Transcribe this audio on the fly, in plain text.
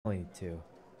only need 2.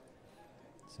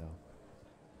 So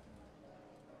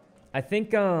I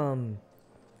think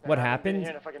what happened.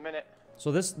 Here in a fucking minute.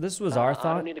 So this was our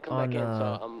thought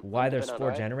on why there's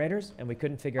 4 generators, and we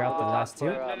couldn't figure out the last 2.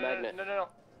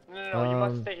 No, you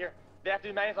must stay here. They have to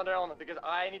do magnets on their own because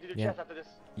I need to do chess after this.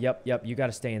 Yep, you got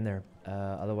to stay in there.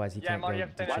 Otherwise he can't go do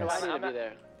chess. Why do I need to be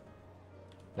there?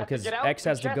 Because X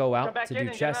has to go out to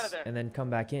do chess and then come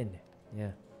back in.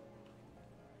 Yeah.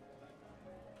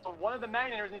 So one of the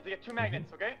magneters needs to get 2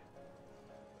 magnets, okay?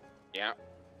 Yeah.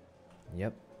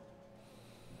 Yep.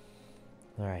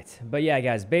 All right, but yeah,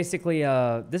 guys, basically,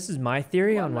 this is my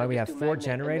theory on why we have 4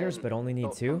 generators but only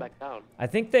need 2. I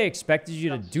think they expected you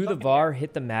to do the VAR,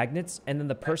 hit the magnets, and then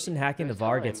the person hacking the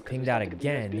VAR gets pinged out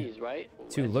again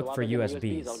to look for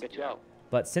USBs.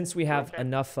 But since we have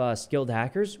enough skilled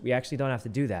hackers, we actually don't have to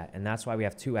do that, and that's why we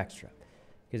have 2 extra.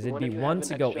 Because it'd be 1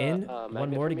 to go in, 1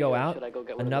 more to go out,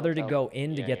 another to go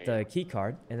in to get the key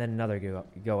card, and then another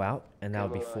go out, and that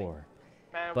would be 4.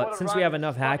 But since we have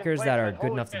enough hackers that are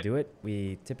good enough to do it,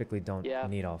 we typically don't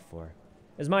need all 4.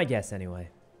 Is my guess anyway.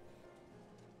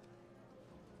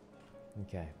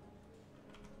 Okay.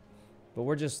 But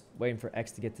we're just waiting for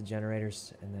X to get the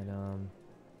generators, and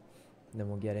then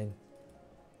we'll get in.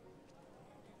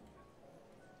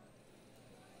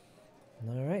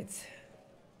 All right.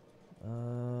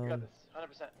 You got this,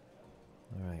 100%.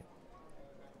 All right.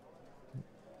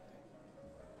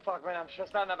 Fuck, man, I'm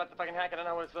stressed out now about the fucking hack. I don't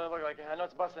know what it's gonna look like. I know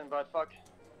it's busting, but fuck.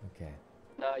 Okay.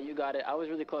 No, you got it. I was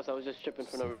really close. I was just tripping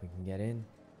for no reason. We can get in.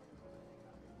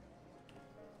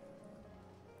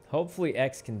 Hopefully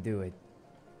X can do it.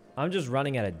 I'm just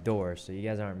running at a door, so you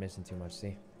guys aren't missing too much,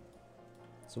 see?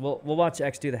 So we'll watch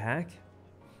X do the hack.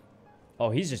 Oh,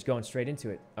 he's just going straight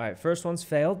into it. All right, first one's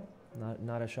failed.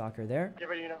 Not a shocker there. Get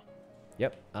ready, you know.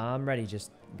 Yep, I'm ready.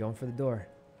 Just going for the door.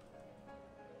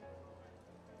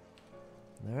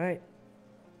 All right.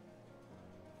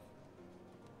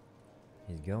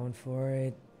 He's going for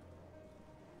it.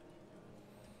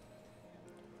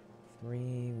 3,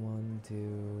 1, 2,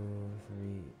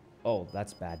 3. Oh,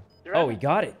 that's bad. Oh, he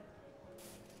got it.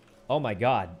 Oh my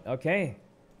God. Okay.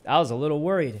 I was a little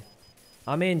worried.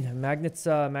 I'm in. Magnets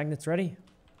ready?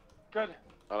 Good.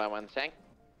 Hold on 1 sec.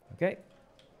 Okay.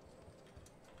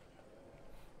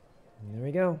 There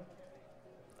we go.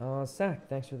 Sack,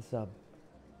 thanks for the sub.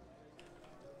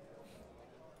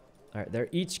 All right, they're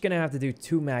each gonna have to do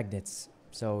 2 magnets,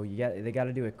 so they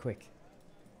gotta do it quick.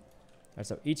 All right,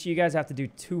 so each of you guys have to do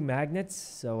 2 magnets,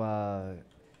 so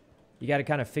you gotta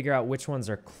kind of figure out which ones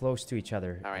are close to each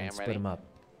other and split them up.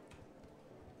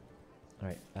 All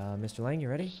right, Mr. Lang, you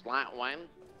ready? Slat 1.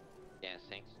 Yes,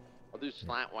 thanks. I'll do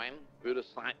slat 1. Buddha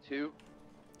slat 2.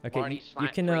 Okay, Marty, you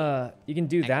can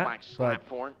do that, but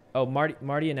 4. oh,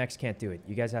 Marty and X can't do it.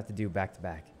 You guys have to do back to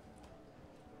back.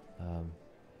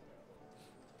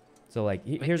 So like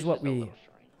here's what we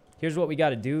got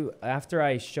to do. After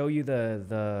I show you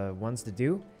the ones to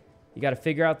do, you got to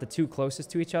figure out the 2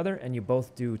 closest to each other, and you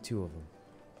both do 2 of them.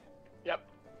 Yep.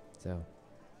 So, all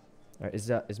right, is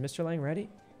Mr. Lang ready?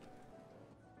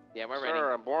 Yeah, we're ready.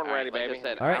 Sir, I'm born ready, baby. Like I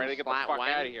said, all right. I'm ready to get the fuck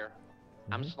out of here.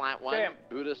 I'm slat 1.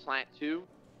 Buddha slat 2.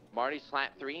 Marty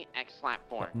slat 3. X slat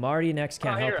 4. Marty and X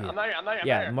can't help you. I'm not here.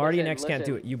 Yeah, Marty and X can't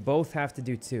do it. You both have to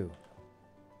do 2.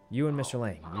 You and Mr.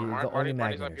 Lang. You're the only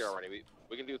Marty's up magneters. here already.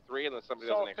 We can do 3 and then somebody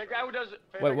So does an extra. figure out who does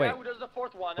who does the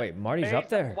 4th one. Wait, Marty's up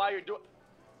there. While you're doing,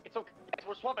 it's okay.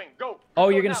 We're swapping. Go. Oh,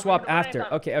 you're gonna swap after.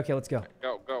 Okay, let's go.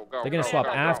 Go. They're gonna swap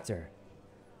after.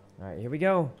 All right, here we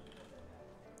go.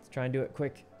 Let's try and do it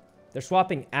quick. They're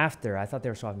swapping after. I thought they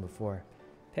were swapping before.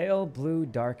 Pale blue,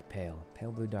 dark pale.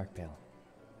 Pale blue, dark pale.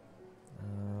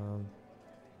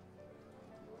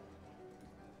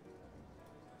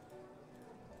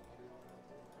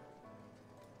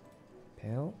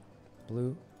 Pale,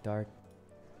 blue, dark.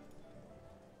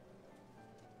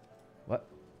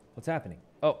 What's happening?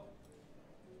 Oh. All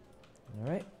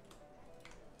right.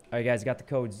 All right, guys, got the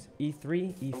codes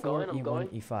E3, E4, E1,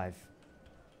 E5.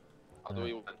 I'll do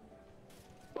E1.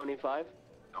 25?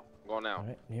 No, I'm going now. All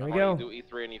right, here we go. Do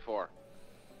E3 and E4.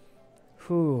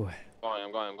 Whew.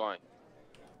 I'm going.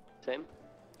 Same?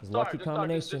 Lucky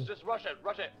combination. Just rush it.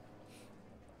 All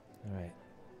right.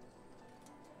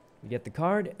 We get the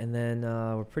card, and then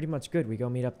we're pretty much good. We go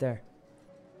meet up there.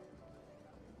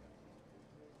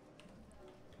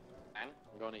 I'm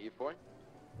going to E4. All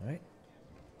right.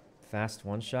 Fast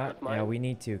one shot. Yeah, we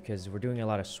need to because we're doing a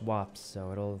lot of swaps,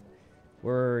 so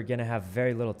we're gonna have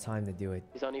very little time to do it.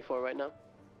 He's on E4 right now.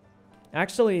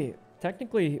 Actually,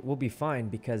 technically, we'll be fine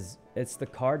because it's the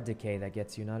card decay that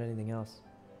gets you, not anything else.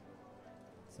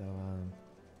 So,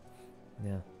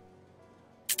 yeah.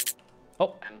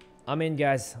 Oh, I'm in,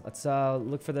 guys. Let's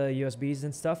look for the USBs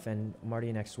and stuff, and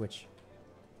Marty next switch.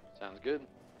 Sounds good.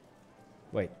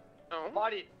 Wait. Oh.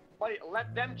 Marty,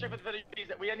 let them check with the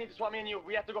USBs. We need to swap, me and you.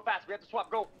 We have to go fast. We have to swap.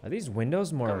 Go. Are these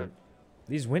windows more...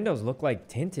 These windows look like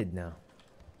tinted now.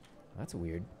 That's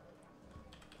weird.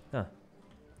 Huh.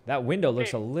 That window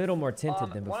looks a little more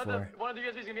tinted than before. One of the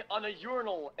USBs is going to be on a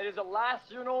urinal. It is the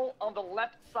last urinal on the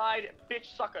left side,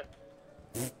 bitch sucker.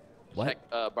 What?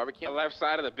 Check, barbecue. The left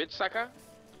side of the bitch sucker?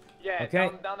 Yeah,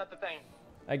 okay. down at the thing.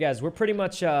 Alright, guys, we're pretty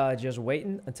much just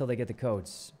waiting until they get the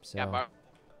codes. So. Yeah,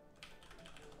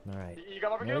 Alright. You got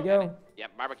barbecue? There we go.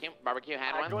 Yep, barbecue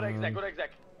had one. Go to exec, go to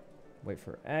exec. Wait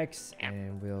for X,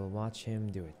 and we'll watch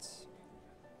him do it.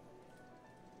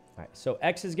 Alright, so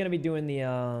X is going to be doing the,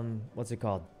 what's it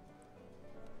called?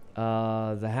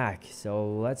 The hack.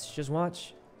 So let's just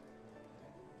watch.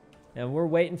 And we're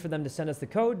waiting for them to send us the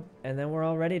code, and then we're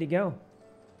all ready to go.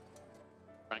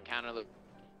 Front counter loop.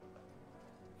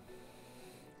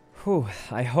 Whew,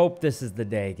 I hope this is the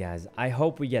day, guys. I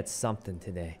hope we get something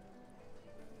today.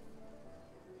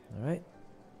 Alright.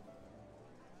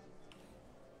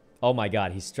 Oh my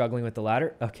god, he's struggling with the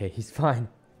ladder? Okay, he's fine.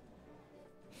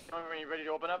 Are you ready to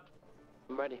open up?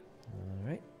 I'm ready.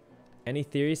 Alright. Any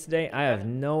theories today? I have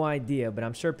no idea, but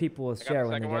I'm sure people will share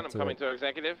when they get I'm to coming it. to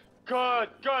executive. Good.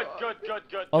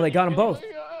 Oh, they got them both.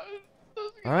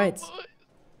 Alright.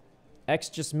 X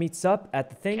just meets up at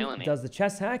the thing, does the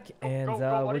chest hack, and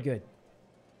we're good.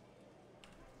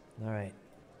 Alright.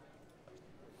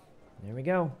 There we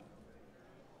go.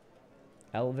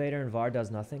 Elevator and VAR does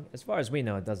nothing. As far as we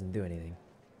know, it doesn't do anything.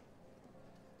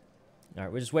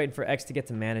 Alright, we're just waiting for X to get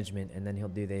to management, and then he'll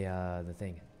do the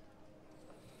thing.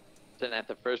 Sitting at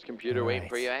the first computer waiting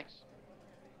for you, X.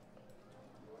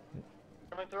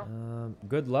 Coming through.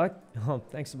 Good luck. Oh,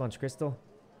 thanks a bunch, Crystal.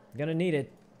 Gonna need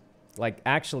it. Like,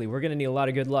 actually, we're gonna need a lot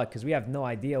of good luck, because we have no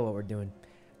idea what we're doing.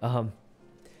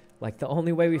 Like, the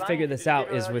only way we figure this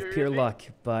out is with pure luck.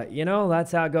 But, you know,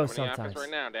 that's how it goes sometimes.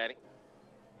 Right now, Daddy.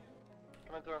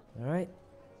 Coming through. Alright.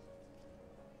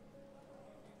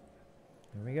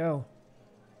 Here we go.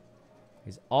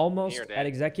 He's almost at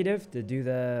executive to do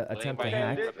the attempt to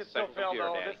hack. This is still failed,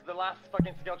 though. This is the last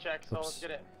fucking skill check, so let's get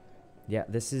it. Yeah,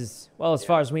 this is, well, as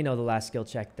far as we know, the last skill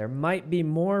check. There might be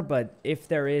more, but if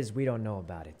there is, we don't know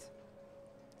about it.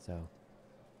 So.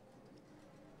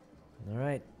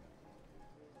 Alright.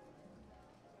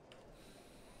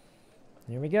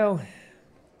 Here we go.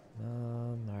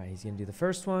 Alright, he's going to do the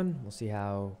first one. We'll see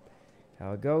how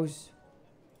it goes.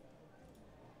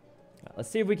 Let's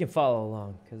see if we can follow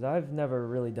along, because I've never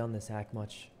really done this hack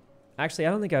much. Actually,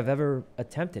 I don't think I've ever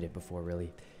attempted it before,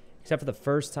 really. Except for the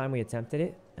first time we attempted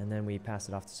it, and then we passed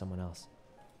it off to someone else.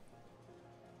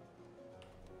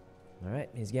 Alright,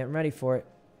 he's getting ready for it.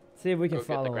 Let's see if we can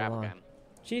follow along.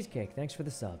 Cheesecake, thanks for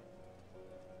the sub.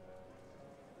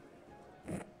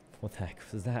 What the heck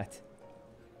was that?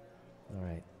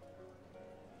 Alright.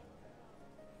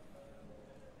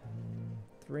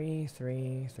 3,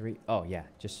 3, 3. Oh, yeah.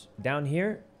 Just down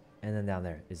here, and then down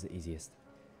there is the easiest.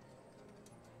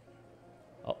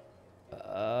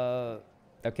 Oh.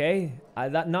 Okay.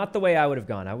 Not the way I would have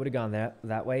gone. I would have gone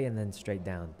that way and then straight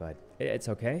down, but it's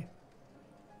okay.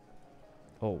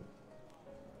 Oh.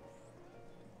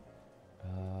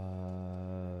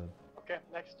 Okay,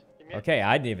 next. Okay,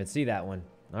 I didn't even see that one.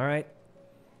 All right.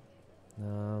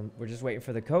 We're just waiting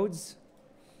for the codes.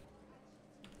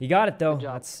 You got it, though.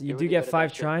 You do get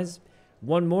 5 tries.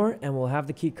 One more, and we'll have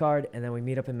the key card, and then we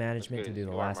meet up in management to do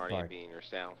the last part.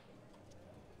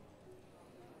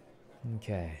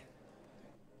 Okay.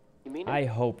 I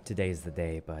hope today's the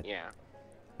day, but yeah.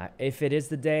 If it is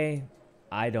the day,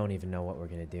 I don't even know what we're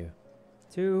going to do.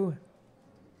 2.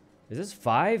 Is this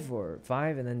 5 or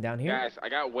 5 and then down here? Guys, I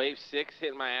got wave 6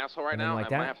 hitting my asshole right now.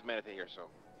 Like I might have to meditate here, so.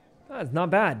 That's not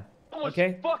bad.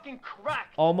 Okay. Fucking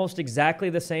cracked. Almost exactly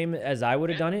the same as I would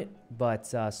have done it, but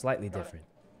slightly different.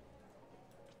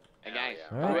 Hey guys,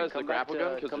 right. who has the grapple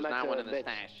gun? Because there's not one in the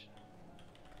stash.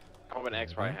 Oh, but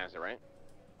X probably has it, right?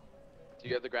 Do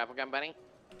you have the grapple gun, Benny?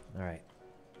 All right.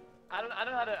 I don't know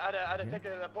how to take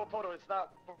a photo. It's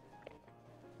not.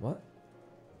 What?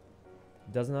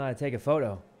 Doesn't know how to take a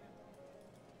photo.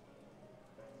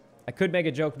 I could make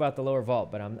a joke about the lower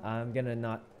vault, but I'm gonna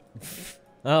not.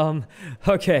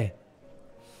 Okay.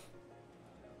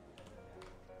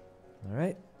 All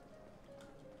right.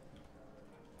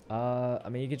 I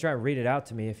mean, you can try and read it out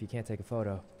to me if you can't take a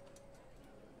photo.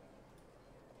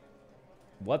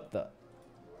 What the?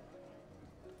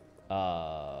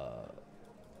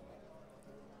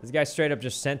 This guy straight up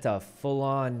just sent a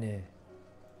full-on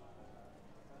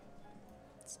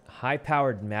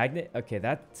high-powered magnet. Okay,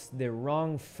 that's the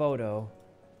wrong photo.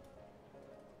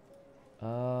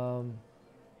 I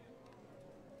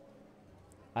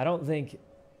don't think.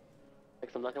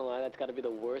 I'm not gonna lie, that's gotta be the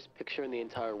worst picture in the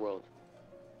entire world.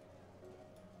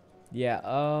 Yeah.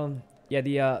 Yeah.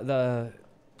 The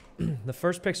the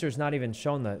first picture is not even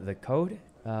showing the code.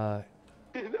 The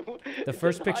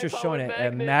first picture is showing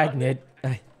a magnet.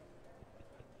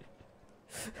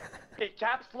 Okay,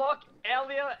 caps lock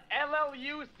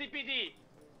LLU CPD.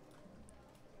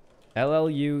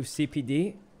 LLU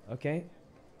CPD. Okay.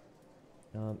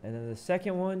 And then the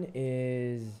second one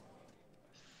is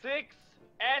 6SDV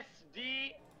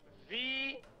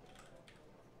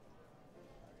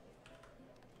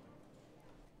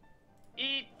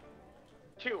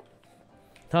E2.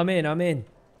 I'm in.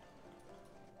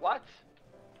 What?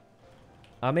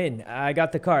 I'm in. I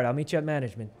got the card. I'll meet you at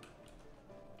management.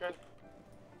 Good.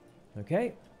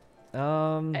 Okay.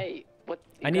 Hey, what?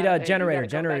 I need a generator.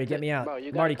 Generator, get me out. Bro,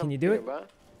 Marty, can you do it? Bro.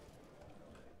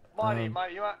 Marty, you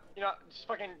know, just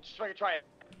fucking try it.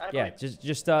 Yeah, just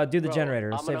do the Bro, generator.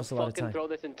 It'll I'm save gonna us a lot of fucking time. throw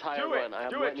this entire Do it, run. I have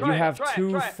do it, one- try You it, have try it,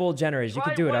 two try it. full generators. You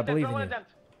can do it. I believe in you.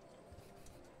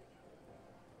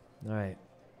 All right.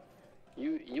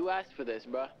 You asked for this,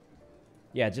 bro.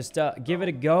 Yeah, just give it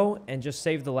a go and just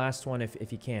save the last one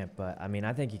if you can't. But I mean,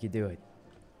 I think you could do it.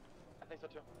 I think so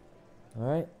too. All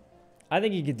right. I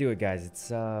think you could do it, guys. It's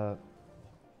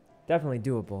definitely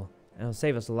doable, and it'll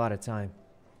save us a lot of time.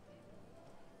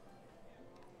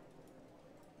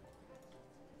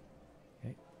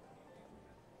 Okay.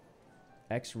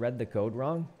 X read the code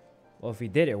wrong? Well, if he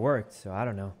did, it worked, so I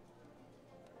don't know.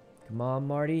 Come on,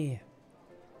 Marty.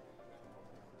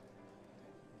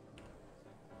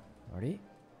 Marty?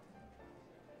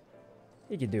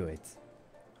 You can do it.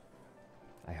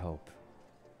 I hope.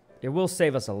 It will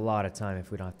save us a lot of time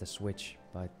if we don't have to switch,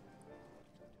 but...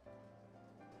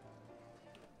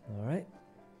 Alright.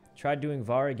 Try doing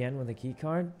VAR again with a key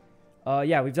card.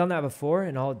 Yeah, we've done that before,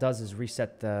 and all it does is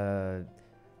reset the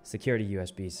security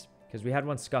USBs. Because we had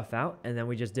one scuff out, and then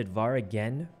we just did VAR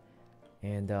again,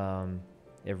 and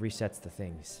it resets the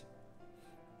things.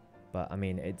 But, I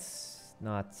mean, it's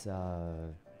not...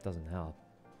 doesn't help.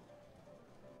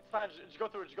 It's fine, just go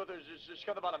through, just go to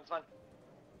the bottom, it's fine.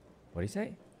 What do you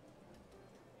say?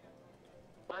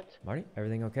 What? Marty,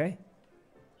 everything okay?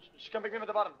 Just come pick me up at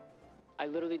the bottom. I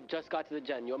literally just got to the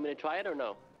gen. You want me to try it or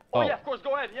no? Oh yeah, of course,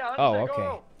 go ahead, yeah, 100%, Oh, go, okay.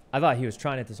 go. I thought he was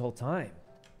trying it this whole time.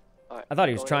 Alright, I thought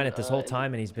he was go trying in, it this whole in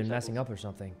time and he's 2 been messing seconds. up or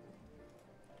something.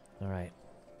 Alright.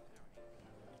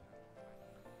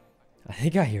 I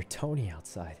think I hear Tony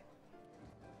outside.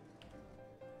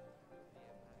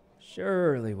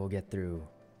 Surely we'll get through.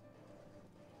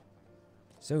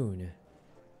 Soon.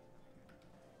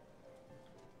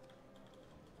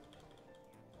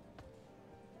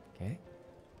 Okay.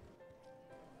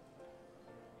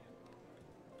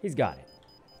 He's got it.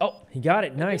 Oh, he got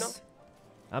it. Nice.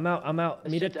 I'm out.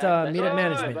 Meet at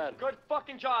management. Good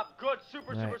fucking job. Good.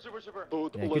 Super. Right. Super.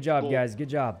 Yeah, good job, guys. Good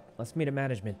job. Let's meet at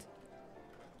management.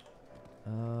 I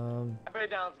put it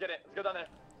down. Let's get it. Let's go down there.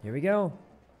 Here we go.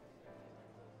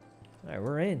 All right,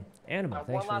 we're in. Animal, One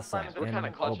thanks for the last time sub. We're kind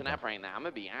Animal of clutching Opa. up right now. I'm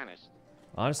gonna be honest.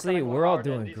 Honestly, Kinda we're all hard,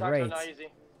 doing these hacks are great. not easy.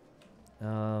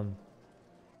 I'm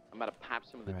about to pop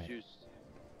some of the Alright. juice.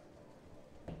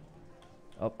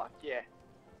 Oh, Fuck yeah.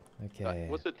 okay.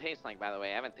 What's it taste like, by the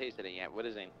way? I haven't tasted it yet. What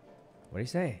is it? What do you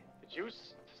say? The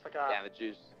juice? It's like Yeah, the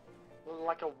juice.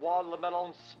 like a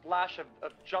watermelon splash of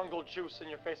jungle juice in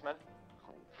your face, man.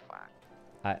 Oh, fuck.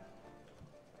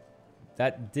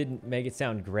 That didn't make it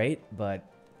sound great, but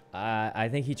I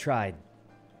think he tried.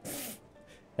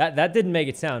 That didn't make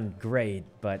it sound great,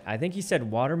 but I think he said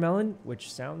watermelon,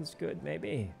 which sounds good,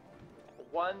 maybe.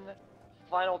 One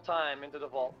final time into the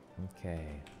vault. Okay.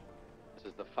 This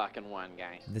is the fucking one,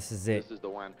 guys. This is it. This is the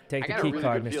one. Take I the got a key really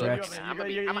card, good Mr. feeling. X. I'm gonna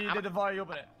be- You did the VAR, you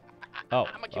open it. Oh,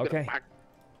 I'm gonna keep okay. it back.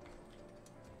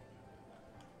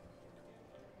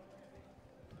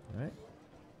 All right.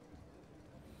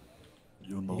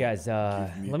 You know, You guys,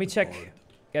 give me let me the check. card.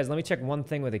 Guys, let me check one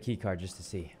thing with a key card just to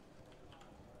see.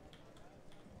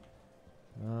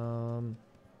 I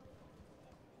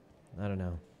don't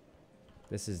know.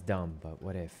 This is dumb, but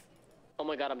what if? Oh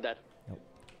my god, I'm dead.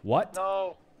 What?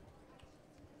 No.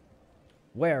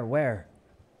 Where?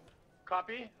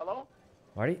 Copy? Hello?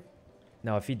 Marty?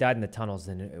 No, if he died in the tunnels,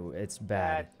 then it's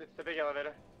bad. It's the big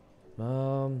elevator.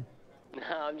 Nah,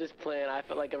 I'm just playing. I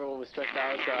felt like everyone was stressed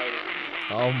out, so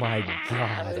Oh my I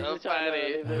god. was just trying to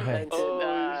leave the Alright. attention.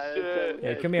 Nah, it's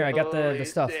Here, come here. I got the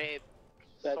stuff. Shit.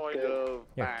 That's Sorry, good. Yo,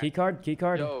 Here, fuck. key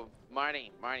card. Yo,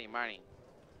 Marty.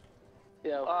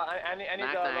 Yo, I need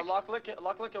Knock, the knock.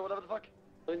 lock or whatever the fuck.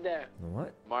 who's there?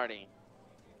 What? Marty.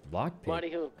 Lockpick. Marty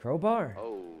who? Crowbar.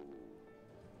 Oh.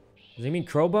 Does he mean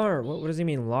crowbar or what does he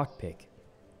mean lockpick?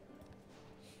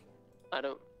 I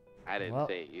don't. I didn't Well,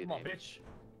 say it. You Come on, did. bitch.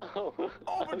 Oh,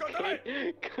 Oh my God,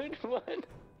 okay. Good one.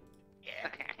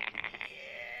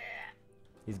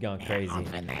 He's gone crazy.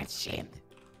 Open that shit.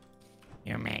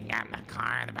 You may got the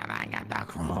card, but I got the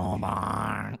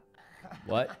crowbar.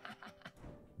 What?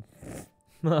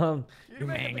 You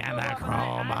may got the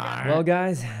crowbar. Well,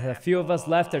 guys, a few of us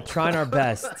left are trying our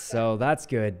best, so that's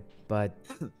good. But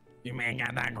You may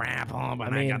got the grapple, but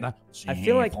I mean, got the I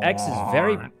feel like X is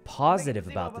very C4. positive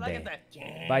about the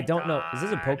day. But I don't know. Is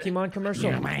this a Pokemon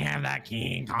commercial? You may have the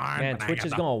key card, Man, but Twitch I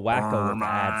is got going the wacko with the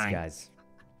ads, crowbar.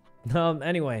 guys.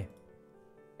 Anyway.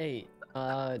 Hey,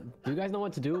 do you guys know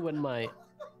what to do when my...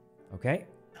 Okay.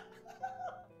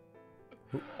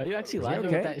 Are you actually Is he laughing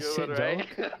okay? at that shit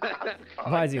joke?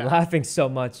 Why is he laughing so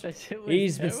much? That shit was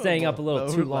He's been staying up a terrible.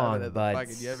 little too long, but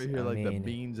You ever hear I like the mean,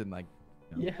 beans and like?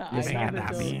 Yeah, I This You may got got it.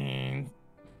 the though. beans.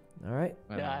 all right.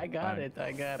 Yeah, I got it.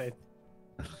 I got it.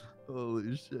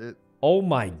 Holy shit! Oh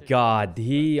my God,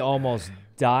 he almost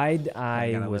died.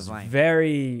 I gotta was live life.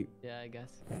 very, Yeah, I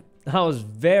guess.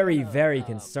 very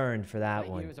concerned for that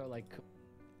My one. ears are like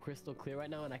crystal clear right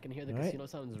now, and I can hear the All right. casino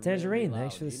sounds. Tangerine, really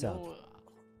thanks for the loud. sub. You know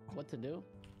what to do?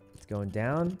 It's going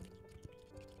down.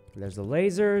 There's the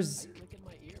lasers. Look at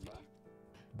my ear, bro.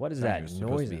 What is Sorry, that it was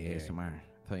supposed noise to I'm be hearing? ASMR.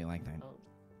 I thought you liked that. Oh,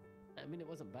 I mean, it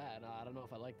wasn't bad. I don't know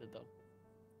if I liked it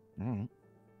though. Mm.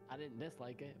 I didn't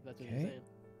dislike it. If that's what Okay. you're saying.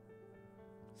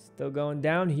 Still going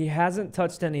down. He hasn't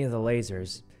touched any of the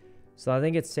lasers. So I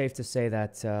think it's safe to say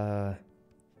that,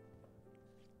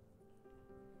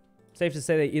 safe to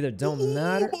say they either don't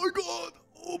matter. Oh my god!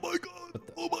 Oh my god!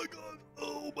 Oh my god!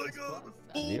 Oh my god!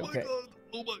 Is he Oh my okay? god!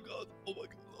 Oh my god! Oh my god!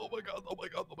 Oh my god! Oh my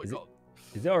god! Oh my Is he- god!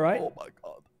 Is it all right? Oh my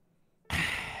god!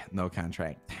 No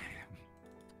contract.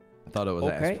 I thought it was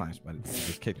Okay. ass splash, but it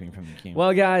just kicked me from the queue.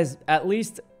 Well, guys, at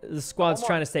least the squad's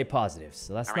trying to stay positive,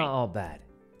 so that's not all bad.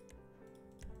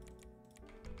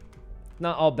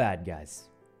 Not all bad, guys.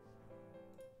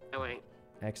 Alright.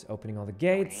 X opening all the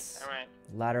gates. All right.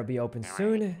 Ladder will be open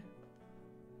soon.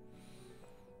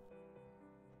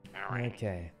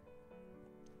 Okay.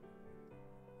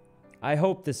 I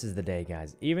hope this is the day,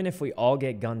 guys. Even if we all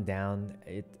get gunned down,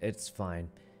 it's fine.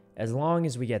 As long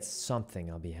as we get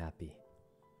something, I'll be happy.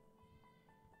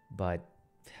 But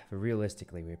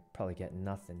realistically, we probably get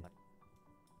nothing.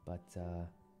 But,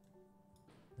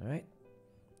 alright.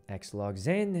 X logs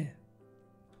in.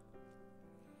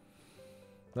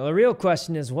 Well, the real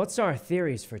question is, what's our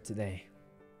theories for today?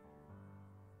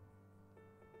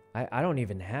 I don't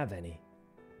even have any.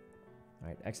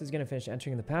 Alright, X is going to finish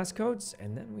entering the passcodes,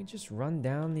 and then we just run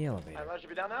down the elevator. All right, should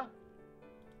be down now.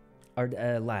 Or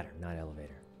ladder, not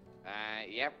elevator.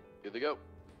 Yep. Good to go.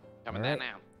 Coming Alright. down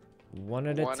now. One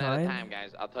at a One time. at a time,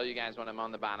 guys. I'll tell you guys when I'm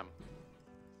on the bottom.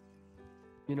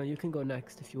 You know, you can go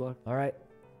next if you want. Alright.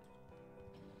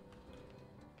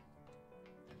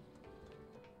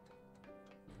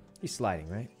 He's sliding,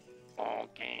 right?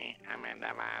 Okay, I'm in the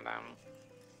bottom.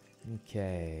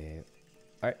 Okay.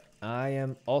 Alright, I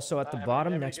am also at the Everybody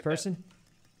bottom. get Next that. person.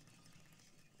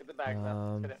 Get the bags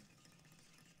now. Let's get it.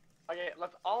 Okay,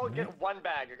 let's all get one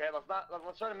bag. Okay,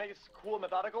 let's try to make this cool and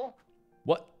methodical.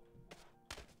 What?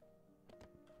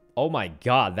 Oh my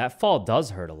God, that fall does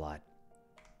hurt a lot.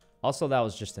 Also, that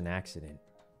was just an accident.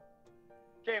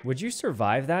 Okay. Would you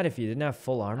survive that if you didn't have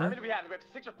full How armor? many do we have? We have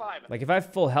 6 or 5. Like, if I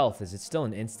have full health, is it still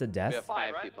an insta We death? have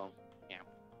 5 right? people. Yeah.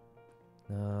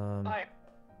 Alright.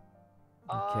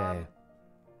 Okay.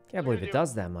 Can't believe it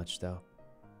does that much, though.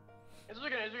 Here's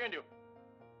what we're gonna do.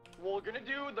 We're gonna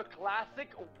do the classic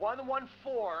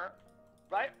 114,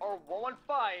 right, or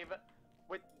 115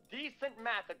 with decent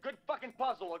math, a good fucking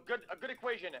puzzle, a good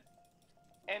equation.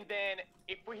 And then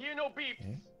if we hear no beeps,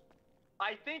 Okay.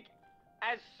 I think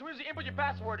as soon as you input your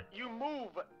password, you move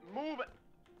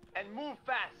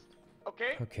fast.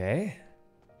 Okay? Okay.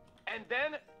 And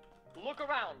then look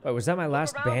around. Wait, was that my Look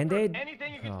last around for band-aid?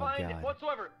 Anything you can Oh, find God.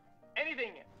 whatsoever.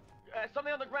 Anything.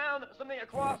 Something on the ground, something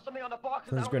across, something on the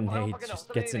boxes. Those I don't grenades fucking know. just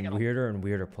Something, gets in anything. weirder and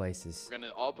weirder places. We're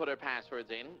gonna all put our passwords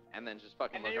in and then just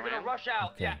fucking And then look you're around. gonna rush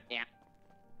out. Okay. Yeah. Yeah.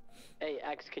 Hey,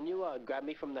 X, can you grab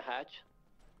me from the hatch?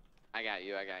 I got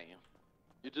you.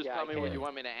 You just Yeah, tell I me what can. you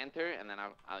want me to enter, and then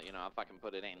I'll fucking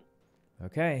put it in.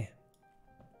 Okay.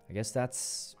 I guess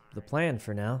that's the plan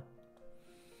for now.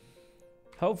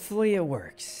 Hopefully it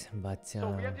works, but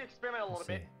So we have to experiment a little let's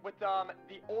bit see. with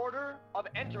the order of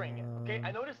entering. Okay,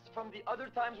 I noticed from the other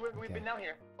times we've okay. been down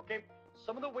here. Okay,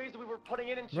 some of the ways that we were putting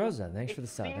it into. Rosa, thanks it for the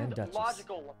sub, and seemed Duchess.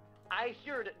 logical. I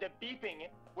heard the beeping,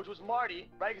 which was Marty,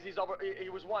 right? Because he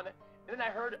was one. And then I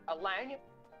heard a Lang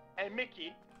and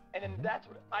Mickey, and then that's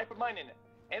what I put mine in.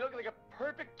 And it looked like a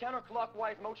perfect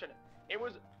counterclockwise motion. It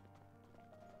was.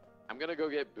 I'm gonna go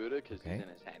get Buddha because Okay. he's in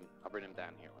his head. I'll bring him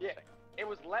down here. One second. It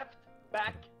was left,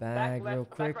 back, Bag back, real left,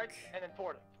 quick. back, right, and then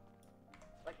forward.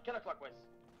 Like counterclockwise.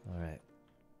 All right.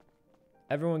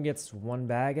 Everyone gets one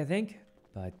bag, I think,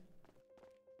 but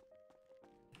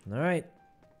all right.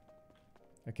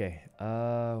 Okay.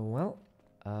 Well,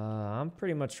 I'm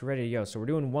pretty much ready to go. So we're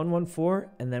doing 114,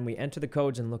 and then we enter the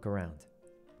codes and look around.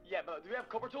 Yeah, but do we have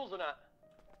Cobra tools or not?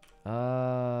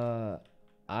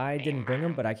 I didn't bring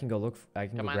them, but I can go look. I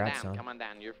can Come go on grab down. some. Come on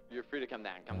down. You're free to come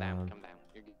down. Come down. Come down.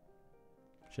 You're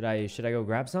good. Should I go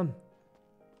grab some?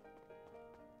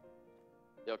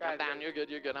 Yo, come Guys, down. You're good.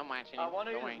 You're good. I'm watching you. I want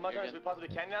to Don't use worry, as much you're as we good. possibly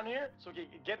can down here, so we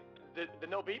can get the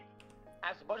no beep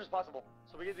as much as possible.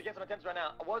 So we get to get some attempts right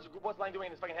now. What's Line doing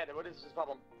in his fucking head? What is his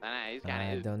problem? Nah, he's got I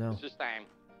it. don't know. It's just time.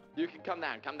 You can come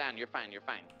down. Come down. You're fine. You're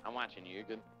fine. I'm watching you. You're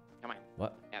good. Come on.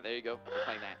 What? Yeah, there you go. Just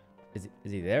like that.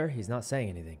 Is he there? He's not saying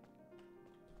anything.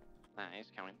 Nah,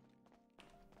 he's coming.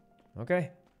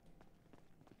 Okay.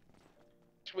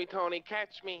 Catch me, Tony.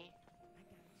 Catch me.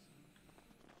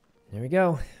 There we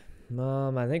go.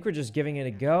 I think we're just giving it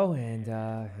a go, and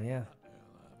yeah.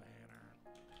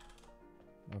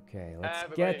 Okay, let's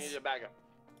Everybody get needs a bag up.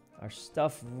 our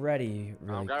stuff ready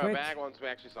I'll really grab quick. a bag once we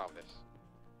actually solve this.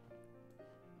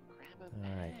 Grab a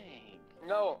All right. bag.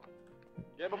 No.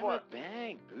 Get it before. Grab a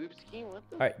bag, boobski. What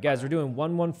the? All right, guys, we're doing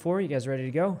 114. You guys ready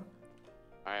to go?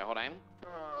 All right, hold on.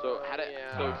 So how do?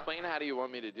 yeah. So explain how do you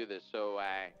want me to do this? So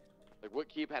like what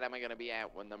keypad am I gonna be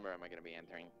at? What number am I gonna be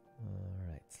entering?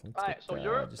 All right, so let's All right, get so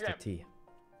you're- just okay. a T.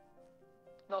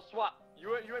 No, swap.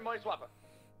 You and Mike swap.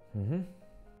 Mm-hmm. You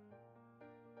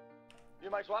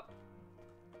and Mike swap.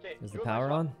 Okay. Is you the and Mike power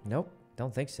swap. on? Nope,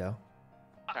 don't think so.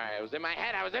 Sorry, I was in my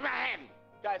head. I was in my head.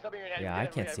 Guys, help me in your head. Yeah, I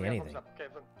can't see anything. Okay,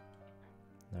 fine.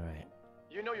 All right.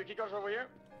 You know your key cards are over here?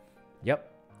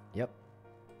 Yep. Yep.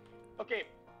 Okay.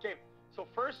 So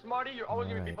first, Marty, you're always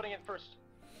going to be Alright. putting in first.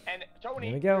 And Tony,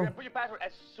 Here we you're go. going to put your password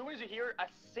as soon as you hear a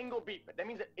single beep. That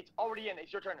means that it's already in.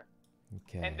 It's your turn.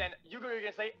 Okay. And then you're going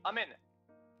to say, I'm in.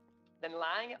 Then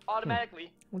Lang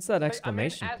automatically. What's that say,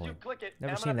 exclamation I'm in as you point? click it.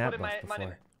 Never and I'm seen gonna that put in buff my name.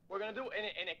 before. We're going to do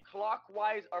in a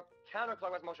clockwise or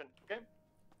counterclockwise motion. Okay?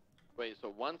 Wait,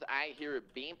 so once I hear a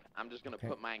beep, I'm just gonna Okay.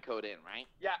 put my code in, right?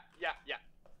 Yeah.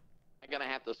 I'm gonna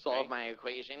have to solve Okay. my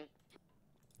equation.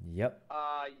 Yep.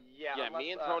 Yeah. Yeah, unless,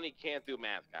 me and Tony can't do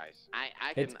math, guys.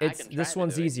 I can. It's I can this try to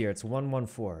one's do it. easier. It's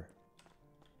 114.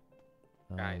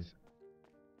 Guys.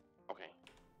 Okay.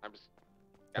 I'm just.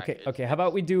 Okay, it's- okay. How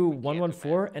about we do we can't do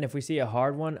 114, and if we see a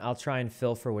hard one, I'll try and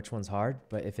fill for which one's hard.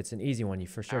 But if it's an easy one, you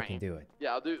for sure can Alright. do it.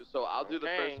 Yeah, I'll do. So I'll do the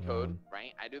Okay. first code,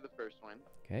 right? I do the first one,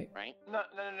 Okay. right? No.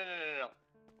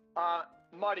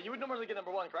 Marty, you would normally get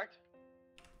number 1, correct?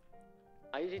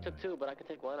 I usually took 2, but I can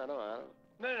take 1. I don't know.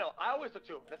 No. I always took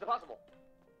 2. That's impossible.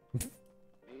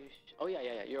 Oh yeah.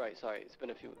 You're right. Sorry, it's been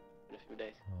a few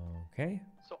days. Okay.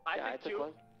 So I Yeah, I take took 2.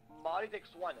 1. Marty takes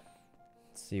 1.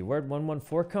 Let's see, where'd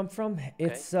 114 come from?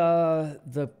 It's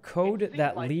the code seems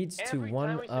that like leads to every time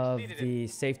one we of succeeded the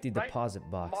safety right? deposit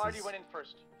Marty boxes. went in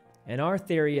first. And our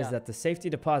theory is Yeah. that the safety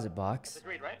deposit box That's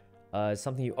agreed, right? is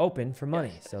something you open for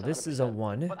money. Yes, So that's this is a 100%.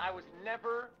 1. But I was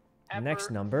never, The ever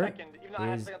next number second, even though I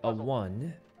had is second a puzzle.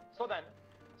 1 So then,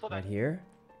 right here,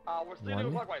 we're still doing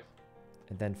 1. clockwise.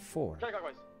 and then 4.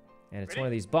 Clockwise. And it's Ready? one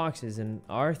of these boxes, and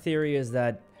our theory is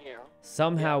that Yeah.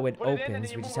 somehow it Put it in and opens,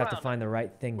 then you we just move have to around. find the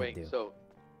right thing Wait, to do. so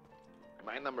am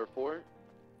I number 4?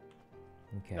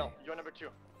 Okay. No, you're number 2.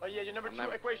 Oh yeah, you're number I'm 2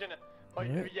 number- equation. But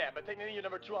Alright. yeah, but technically you're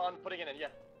number 2 on putting it in. Yeah.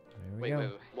 There we Wait, go. wait,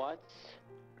 wait. What?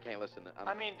 Okay, listen.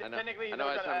 I mean, I know, technically, I know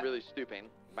you I gotta- sound really stupid.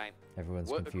 Fine. Everyone's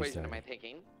What confused equation am I already.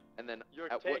 taking? And then You're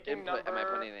at what taking input am I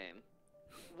number- putting it in?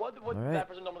 What would Alright. that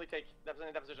person normally take? That person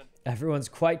in that position. Everyone's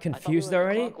quite I thought we confused went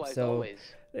already, clockwise so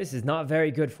always. this is not very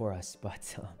good for us,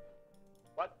 but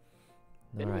What?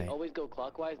 Didn't we alright. always go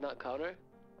clockwise, not counter?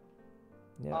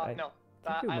 Yeah, I No.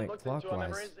 think we I went looked into our clockwise.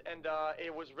 memories, and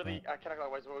it was really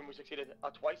counterclockwise when we succeeded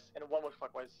twice, and 1 was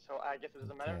clockwise. So I guess it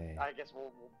doesn't matter. Okay. I guess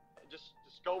we'll just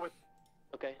go with.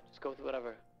 Okay, just go with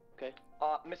whatever. Okay.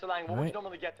 Mr. Lang, what would you Alright.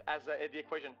 normally get as the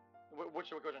equation?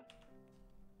 What's your equation?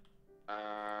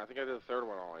 I think I did the third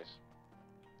one always.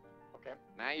 Okay.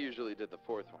 And I usually did the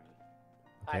 4th one.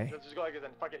 Alright, Okay. let's just go like this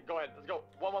then. Fuck it. Go ahead. Let's go.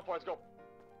 114. Let's go.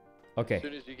 Okay. As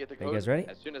soon as you get the Are code. you guys ready?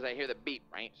 As soon as I hear the beep,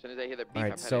 right? As soon as I hear the beep, All I'm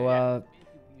right. putting So it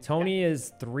in. Tony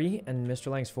is 3 and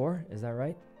Mr. Lang's 4. Is that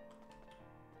right?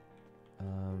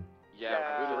 Yeah,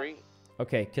 Yeah. 3.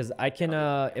 Okay, because I can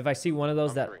if I see one of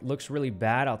those I'm that 3. looks really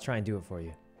bad, I'll try and do it for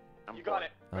you. I'm You got 4.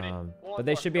 it. Ready? But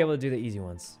they should be able to do the easy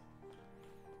ones.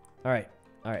 All right.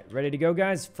 All right. Ready to go,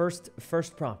 guys? First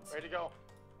prompt. Ready to go.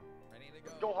 Ready to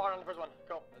go. Go hard on the first one.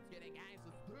 Go. Let's get it, guys.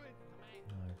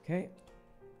 Okay.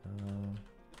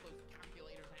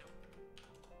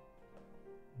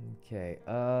 Okay.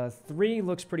 3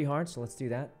 looks pretty hard, so let's do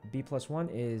that. B plus 1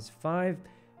 is 5.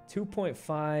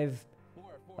 2.5.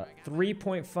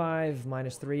 3.5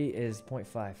 minus 3 is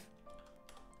 0.5. All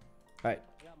right.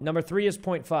 Number 3 is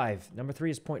 0.5. Number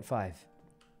 3 is 0.5. I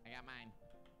got mine.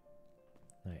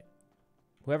 All right.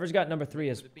 Whoever's got number 3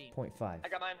 is 0.5. I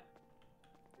got mine.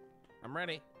 I'm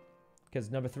ready. Because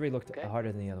number 3 looked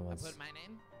harder than the other I ones. put mine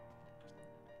in.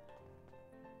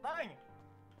 Lying.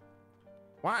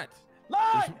 What?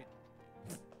 Lying.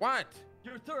 What?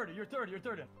 You're third. You're third. You're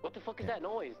third. What the fuck is that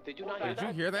noise? Did you not hear Did that?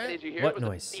 you hear that? Did you hear What it? Was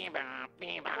noise? Beep, bop,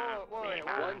 beep, bop, Wait, beep, wait,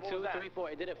 bop. 1, 2, was that? 3, 4.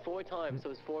 I did it 4 times, so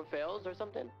it's 4 fails or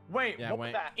something. Wait, Yeah, what was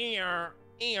wait.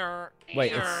 that?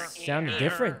 Wait, it sounded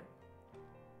different.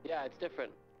 Yeah, it's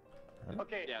different.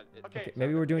 Okay. Yeah, Okay.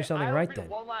 Maybe we're doing something I'll right repeat it then.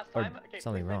 One last Or time. Okay,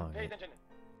 something please wrong, Pay right? attention.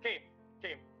 Okay.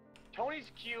 Okay.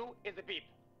 Tony's Q is a beep.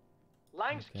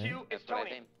 Lang's Okay. Q is That's what I Tony.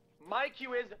 think. My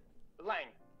Q is Lang.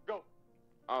 Go.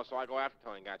 Oh, so I go after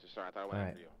Tony. Gotcha. Sorry, I thought I went Alright.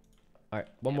 after you. All right.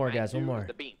 One Yeah, more, mine guys. One too was more.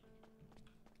 The beep.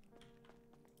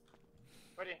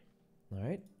 Ready. All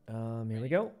right. Here we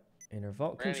go. Inner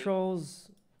vault Ready.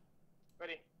 controls.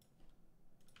 Ready.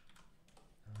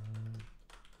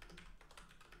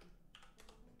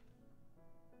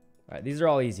 All right. These are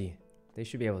all easy. They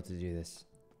should be able to do this.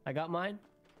 I got mine.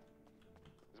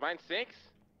 Is mine 6?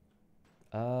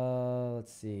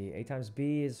 Let's see. A times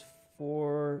B is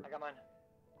 4 I got mine.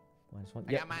 minus 1.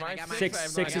 I Yeah. got mine. I got mine. 6. I have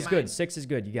no 6 idea. is good. 6 is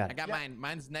good. You got I it. got Yeah. mine.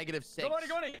 Mine's -6. Go on,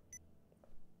 go on.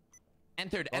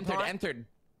 Entered. Go, Entered. Todd. Entered.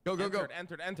 Go. Go. Go.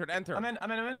 Enter. I'm in.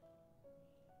 I'm in. I'm in.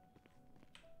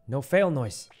 No fail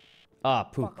noise. Ah,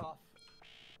 Fuck poop. off.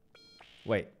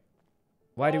 Wait.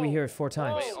 Why do we Oh. hear it 4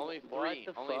 times? Wait, only What 3.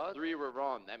 the Only fuck? 3 were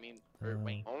wrong. That means.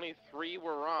 Wait. Only 3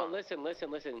 were But wrong.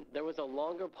 listen. There was a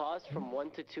longer pause from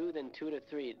 1 to 2 than 2 to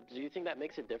 3. Do you think that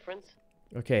makes a difference?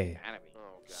 Okay. Gotta be. Oh,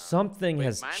 God. Something Wait,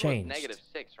 has mine changed. was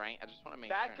 -6, right? I just want to make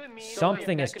That sure. could mean.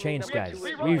 Something that has could mean changed, number guys. two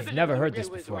is Wrong We've positions. never heard Number this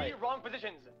two is before. right. 3 wrong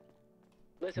positions.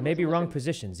 Listen. Maybe listen, wrong listen.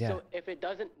 positions, yeah. So if it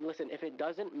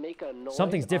doesn't make a noise.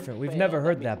 Something's on different. We've fail, never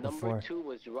heard means that before. Number 2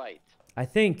 was right. I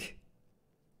think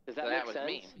Does that So make that was sense?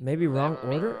 me. maybe wrong That was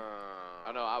me. order.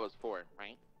 Oh no, I was 4,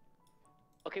 right?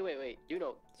 Okay, wait. You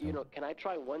know, can I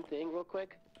try one thing real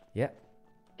quick? Yeah.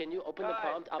 Can you open the Guys,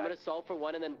 prompt? I'm guys. gonna solve for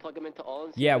one and then plug them into all.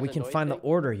 And see Yeah, if we there's a can noise find the thing?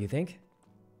 order, you think?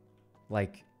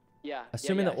 Like, Yeah.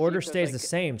 assuming yeah, the see order if there's, stays the like,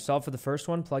 same, solve for the first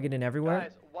one, plug it in everywhere.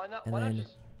 Guys, why not? and Why not then-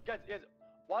 just? Guys,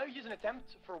 why are you using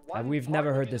attempt for one? we've part never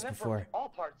when heard you this use an attempt before. For all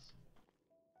parts.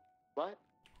 What?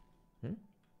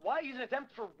 Why use an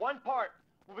attempt for one part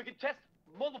when we can test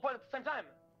multiple parts at the same time?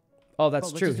 Oh, that's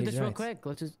let's true. just do He's this real right. quick.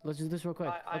 Let's do this real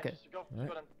quick. Okay. Just go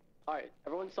Alright. then. All right,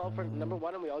 everyone solve for number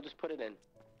 1 and we all just put it in.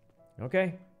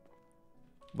 Okay.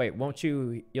 Wait, won't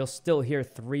you? You'll still hear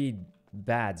 3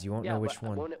 bads. You won't Yeah, know which but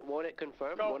one. won't it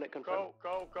confirm? Go, Won't it confirm?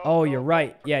 go. Oh, go, you're go.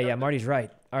 right. Yeah, Marty's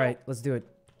right. All right, let's do it.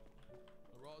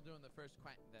 We're all doing the first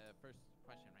question,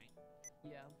 right?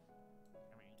 Yeah.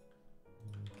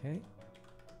 Okay.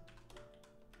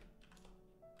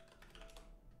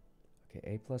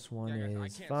 Okay, A plus 1 Yeah, guys, I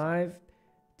is can't 5.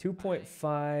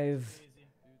 2.5.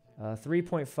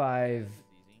 3.5.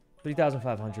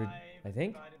 3,500, I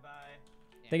think.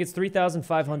 I think it's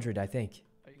 3,500, I think.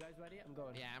 Are you guys ready? I'm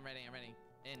going. Yeah, I'm ready.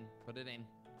 In. Put it in.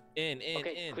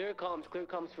 Okay, clear comms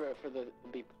for the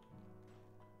beep.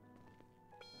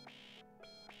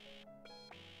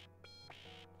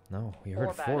 No, we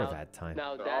heard 4 now, that time.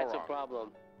 Now They're all that's a wrong.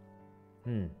 problem.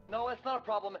 No, it's not a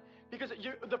problem. Because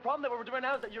the problem that we're doing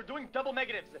now is that you're doing double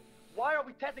negatives. Why are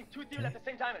we testing 2 theories at the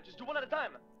same time? Just do one at a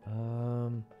time.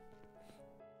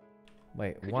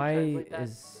 Wait, Could you why translate that?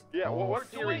 is... Yeah, all what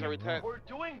theories are we four- testing? We're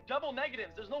doing double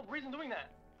negatives. There's no reason doing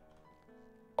that.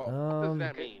 What does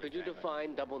that Okay, mean? could you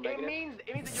define double It negative? means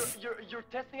that you're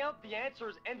testing out the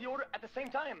answers and the order at the same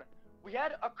time. We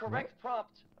had a correct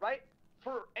prompt, right,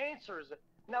 for answers.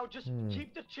 Now just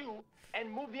keep the 2 and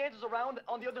move the answers around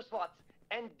on the other spots,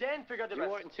 and then figure out the You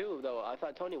rest. weren't 2 though. I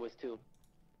thought Tony was 2.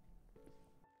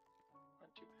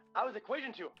 I was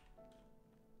equation 2.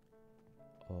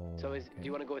 Oh, So do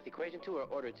you want to go with equation 2 or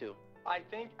order 2? I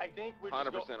think we just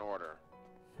 100% go. order.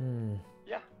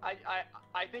 Yeah,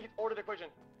 I think it's ordered equation.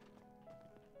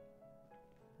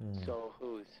 So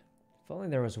whose? If only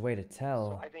there was a way to So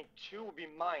tell. I think 2 would be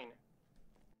mine.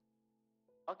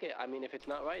 Okay, I mean if it's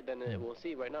not right, then we'll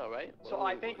see right now, right? So Well,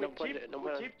 I think we no point- keep no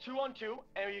point- 2 on 2,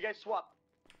 and you guys swap.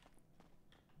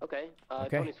 Okay.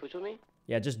 Okay. Tony, switch with me.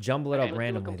 Yeah, just jumble it Okay, up let's do a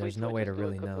randomly. complete There's no switch. way to Let's do a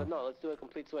really know. No, let's do a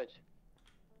complete switch.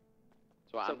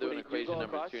 So I'm doing Buddha, you equation go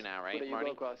number across. 2 now, right, Buddha, you Marty?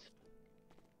 go across.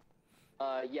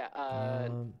 Yeah.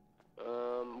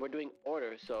 We're doing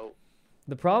order, so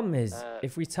The problem is,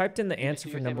 if we typed in the you just answer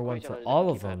do for your same number one equation for on a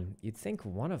all different of keypad. them, you'd think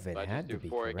one of it So I had just to do be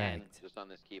 4 again, correct. just on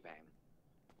this keypad.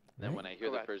 Then Right? when I hear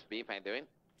Correct. the first beep, I do it.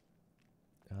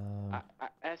 I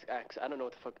ask X. I don't know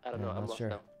what the fuck. I don't know. I'm I'm not lost sure.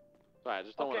 now. Sorry, I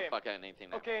just don't want Okay. to fuck out anything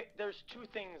now. Okay, there's two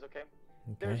things, okay?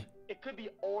 There's, Okay. it could be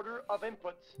order of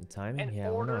inputs The timing? and Yeah,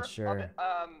 we're order not sure.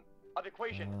 of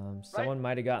equation. Someone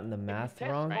might have gotten the If we math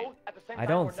test wrong. both at the same I time,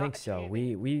 don't we're think not so. achieving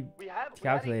We anything. We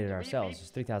calculated added ourselves.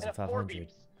 3 It's beeps and a 4 3,500.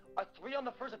 beeps. A 3 on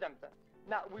the first attempt.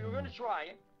 Now, we were going to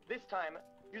try, this time,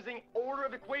 using order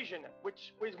of equation,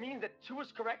 which means that 2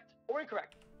 is correct or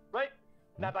incorrect, right?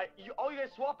 Now, by all you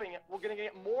guys swapping, we're going to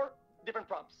get more different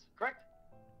prompts, correct?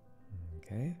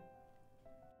 Okay.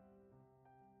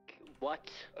 What?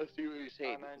 I see what you're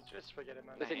saying. Man, just forget it,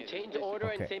 man. Listen, change order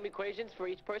and Okay. same equations for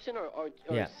each person, or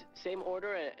Yeah. same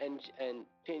order and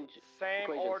change Same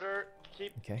equations. order,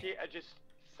 keep, Okay. just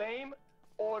same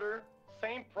order,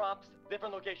 same prompts,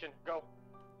 different location. Go.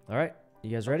 All right. You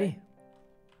guys ready?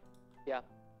 Yeah.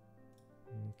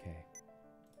 Okay.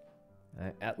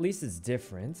 At least it's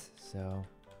different, so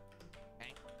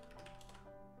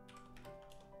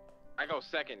I go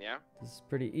second, yeah? this is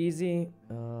pretty easy.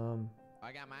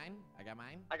 I got mine. I got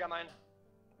mine. I got mine.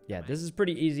 Yeah, this is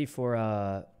pretty easy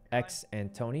for X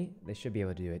and Tony. They should be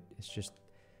able to do it. It's just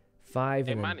 5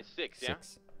 Hey, and mine then is 6, yeah?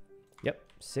 6. Yep,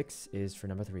 6 is for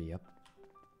number 3. Yep.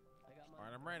 All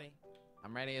right, I'm ready.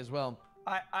 I'm ready as well.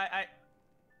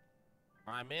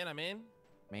 I'm in.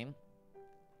 Main.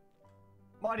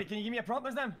 Marty, can you give me a prompt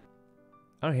this time?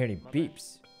 I don't hear any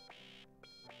beeps.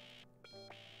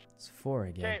 It's 4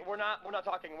 again. Okay, we're not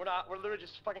talking. We're literally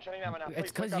just fucking shutting down right now.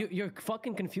 It's Please, because you're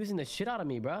fucking confusing the shit out of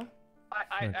me, bro.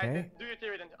 Okay. do your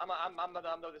theory then. I'm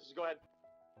done with this. Go ahead.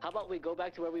 How about we go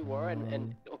back to where we were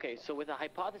and okay, so with a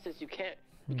hypothesis you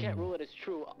can't rule it as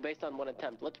true based on one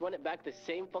attempt. Let's run it back the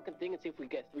same fucking thing and see if we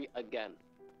get 3 again.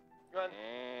 Go ahead.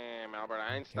 Damn, Albert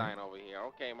Einstein over here.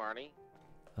 Okay, Marty.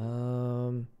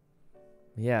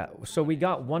 Yeah, so we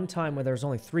got one time where there was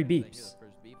only 3 When I hear beeps. the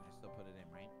first beep, I still put it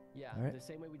in, right? Yeah, Alright. the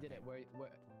same way we did it, where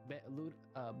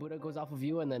Buddha goes off of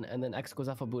you and then X goes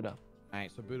off of Buddha. All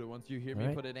right, so Buddha, once you hear me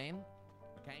Alright. put it in,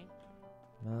 okay?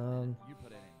 You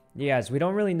put it in. Yeah, guys, we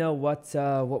don't really know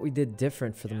what we did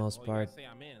different for the most part. Say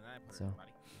I'm in, and I put So. it,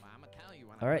 buddy. Well, I'm gonna tell you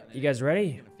when All right, I'm you guys ready?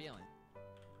 You're gonna feel it.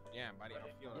 Yeah, buddy, I'm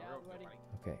feeling it Yeah, real I'm good, ready.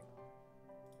 buddy. Okay.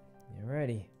 You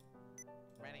ready?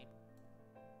 Ready?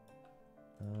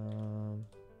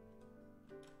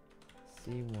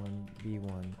 C1,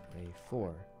 B1,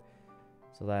 A4.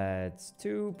 So that's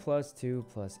 2 plus 2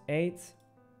 plus 8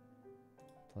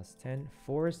 plus 10.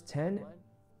 4 is 10. All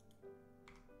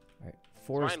right,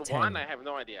 4 is Mine 10. 1, I have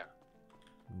no idea.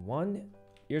 1.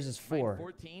 Yours is Mine 4.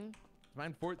 14. Is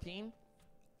mine 14?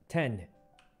 10.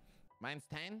 Mine's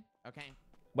 10? Okay.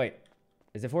 Wait,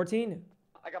 is it 14?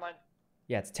 I got mine.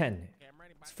 Yeah, it's 10. Okay, I'm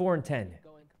ready. It's 4 and 10.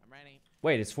 Going. I'm ready.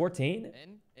 Wait, it's 14? In?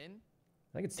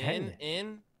 I think it's 10.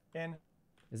 In. In.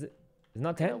 Is it? It's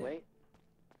not No, 10? wait.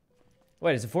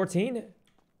 Wait, is it 14?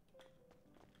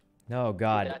 No,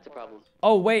 God. That's a problem.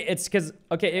 Oh, wait, it's because,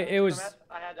 okay, it was...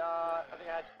 I had I think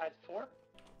I had 4.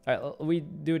 All right, we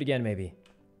do it again, maybe.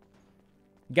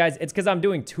 Guys, it's because I'm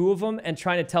doing 2 of them and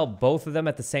trying to tell both of them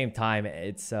at the same time.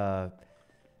 It's,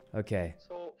 okay.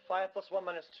 So 5 plus 1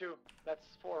 minus 2. That's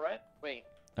 4, right? Wait.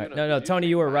 All right, Yuno, no, did Tony, say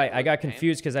you were mine right. I was got 10?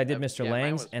 confused because I did Mr. Yeah, mine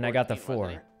Lang's was and I got the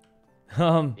 14, 4.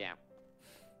 wasn't Yeah.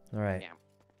 Yeah. All right. Yeah.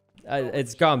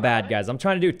 It's gone bad, guys. I'm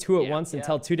trying to do 2 at once and yeah.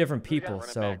 tell 2 different people, Run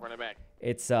it so back, run it back.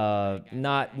 it's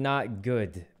not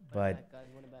good, but Guys,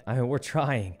 run it back. I mean we're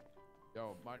trying.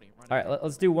 Yo, Marty, run All it right, back.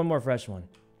 let's do one more fresh one.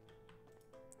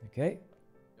 Okay,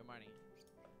 Yo, Marty.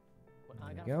 I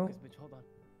we gotta go. focus, bitch. Hold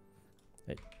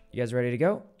on. you guys ready to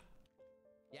go?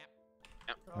 Yeah.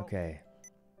 Okay,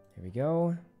 here we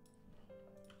go.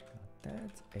 Got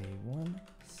that. A1,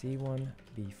 C1,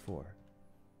 B4.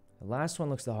 The last one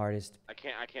looks the hardest. I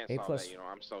can't A solve plus- that, you know.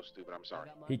 I'm so stupid. I'm sorry. I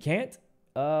got mine. He can't?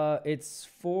 It's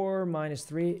 4 minus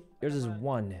 3. Yours is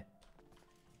 1.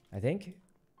 I think.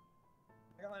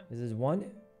 I got mine. This is 1. Is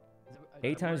it-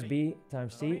 A times B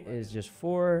times C is just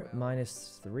 4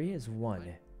 minus 3 is 1.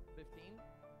 15?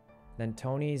 Then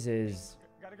Tony's is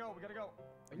We gotta go. We gotta go.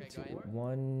 Okay, go ahead.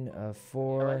 1,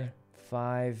 4,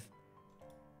 5.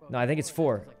 No, I think it's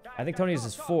 4. I think Tony's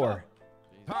is 4.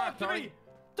 Talk to me.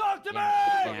 Talk to me. You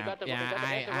Yeah, got the- yeah, you got the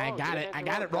answer I wrong. got You it. got I the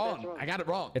got answer it wrong. wrong. I got it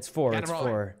wrong. It's 4. Got It's it wrong.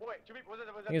 4. Wait, was it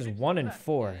I think it's 1 and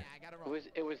 4. Yeah, I got it wrong.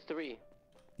 It was 3.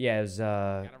 Yeah, it was I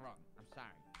got it wrong. I'm sorry.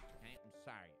 Okay, I'm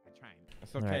sorry. I tried.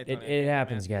 It's all okay. right. Tony. It I'm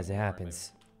happens, asking guys. It for more,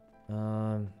 happens.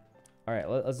 All right.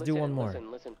 Let's do one more.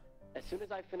 Listen. As soon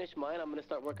as I finish mine, I'm gonna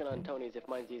start working on Tony's if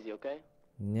mine's easy, okay?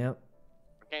 Yep.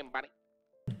 Okay, buddy.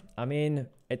 I mean,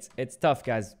 it's tough,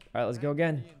 guys. All right, let's go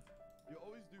again. You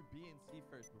always do B and C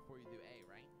first before you do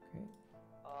A, right? Okay.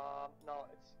 No,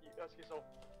 okay, so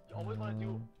you always want to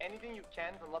do anything you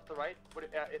can from left to right, but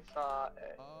it's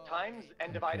times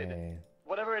and divided. Okay.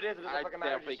 Whatever it is, it doesn't I fucking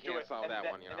matter. definitely Just do can't it, solve and that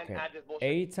then, one, you and know. then Okay. add this bullshit.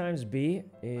 A times B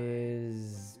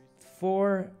is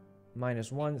 4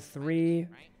 minus 1, 3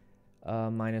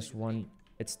 minus 1.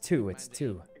 It's 2. It's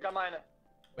 2. You got mine. Wait,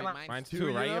 Come on. mine's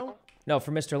 2, right? YUNO? No,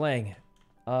 for Mr. Lang.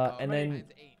 And then Mine's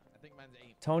 8. I think mine's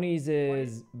 8. Tony's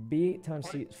is B times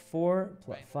C is 4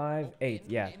 plus 5, 8.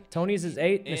 Yeah. Tony's is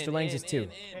 8. Mr. Lang's is 2. And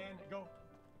go.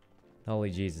 Holy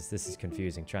Jesus, this is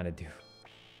confusing trying to do.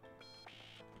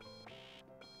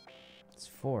 It's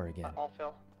 4 again. All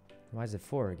fail. Why is it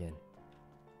 4 again?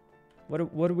 What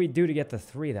do we do to get the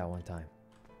 3 that one time?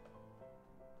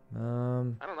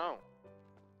 I don't know.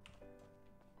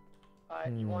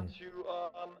 Alright, you want to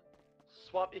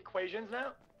swap equations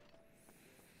now?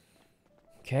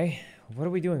 Okay. What are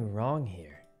we doing wrong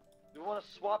here? You want to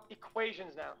swap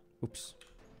equations now? Oops.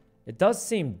 It does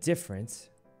seem different.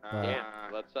 But Yeah,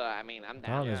 let's. I mean, I'm down.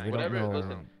 problem is we don't Whatever. know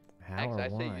Listen, how X, or I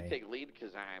say why. you take lead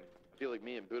because I feel like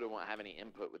me and Buddha won't have any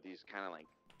input with these kind of like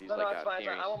these No, like it's fine.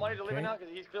 theories. I want Marty to leave Okay. it now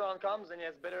because he's clear on comms and he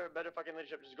has better fucking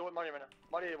leadership. Just go with Marty right now.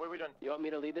 Marty, what are we doing? You want me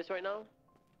to lead this right now?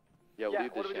 Yeah, Yeah,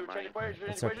 lead what do this we do? shit, Change Marty. equation,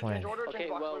 What's change our equation, change plan? order, Okay, change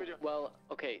box. What do we do? well,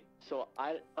 okay. So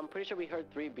I'm pretty sure we heard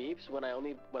 3 beeps when I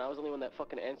was only one that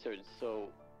fucking answered. So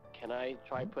can I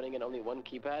try putting in only one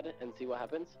keypad and see what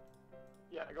happens?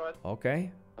 Yeah, go ahead.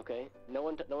 Okay. Okay. No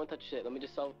one touch shit. Let me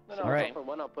just solve. No, solve no, Alright. for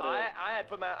one. I'll put it. I had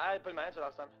put my answer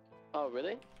last time. Oh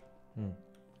really? Yeah.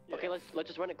 Okay, let's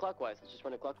just run it clockwise.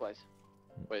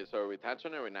 Wait, so are we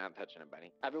touching it or are we not touching it,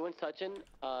 buddy? Everyone's touching.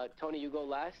 Tony, you go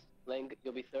last. Lang,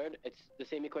 you'll be third. It's the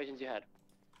same equations you had.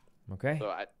 Okay. So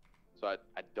I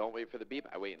don't wait for the beep.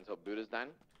 I wait until Buddha's done.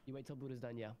 You wait till Buddha's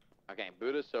done, yeah. Okay,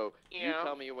 Buddha. So you Yeah.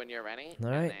 tell me when you're ready. All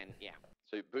and right. then yeah.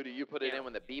 So Buddha, you put it in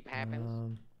when the beep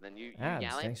happens. Then you Abs,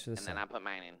 yell it, thanks for the and then sub. I put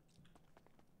mine in.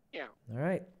 Yeah. All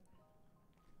right. All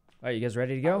right, you guys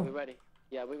ready to Alright, go? we ready?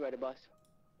 Yeah, we ready, boss.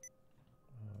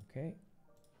 Okay.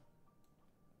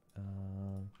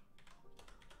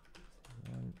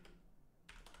 One.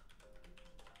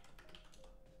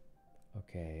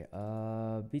 Okay.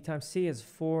 B times C is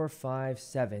 4, 5,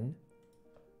 7,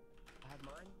 I have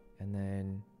mine. and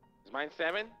then Is mine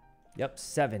 7? yep,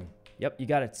 7. Yep, you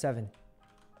got it. 7.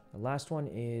 The last one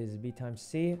is B times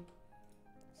C.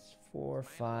 It's 4,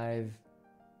 5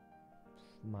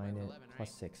 minus 11, plus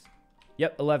right? 6.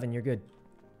 Yep, 11. You're good.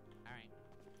 Alright.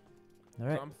 All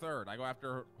right. So I'm third. I go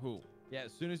after who? Yeah,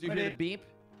 as soon as you hear the beep,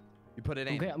 you put it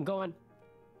in. Okay, I'm going.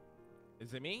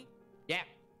 Is it me? Yeah.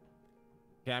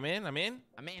 Okay, I'm in. I'm in.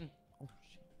 Oh,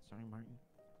 shit. Sorry, Martin.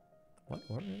 What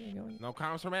order are they going? No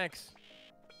comms from X.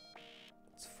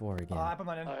 It's 4 again. I put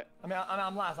mine in. Alright. I mean,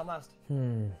 I'm last.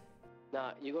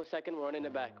 Nah, you go second. We're running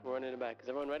it back. Is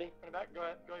everyone ready? Put it back. Go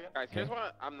ahead. Go again. Guys, here's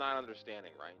what I'm not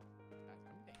understanding, right?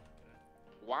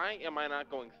 Why am I not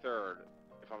going third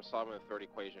if I'm solving the third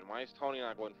equation? Why is Tony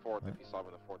not going fourth if he's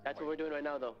solving the fourth That's what equation? we're doing right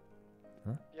now, though.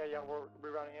 Yeah, we're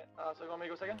rerunning it. So you want me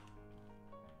to go second?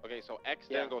 Okay, so X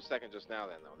Yeah. didn't go second just now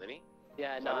then, though, did he?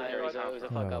 Yeah, So no, we it carry was a on.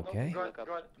 fuck up. Okay. Go ahead. Fuck up.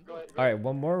 Go ahead. Go ahead. All right,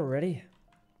 one more. We're ready.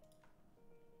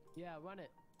 Yeah, run it.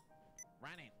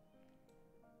 Run it.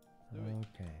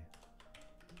 Okay.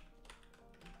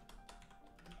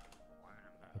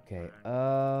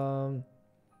 Okay.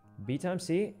 B times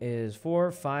C is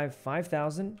 4, 5,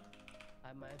 5,000, I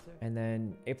have my answer. and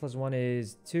then A plus 1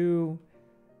 is 2.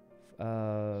 Is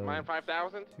mine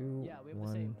 5,000? 2, Yeah, we have the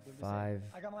 1, same, we have the same. 5.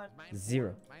 I got mine. Mine's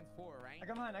 0. 4. Mine's 4, right? I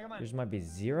got mine. I got mine. Yours might be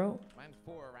 0. Mine's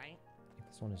 4, right? A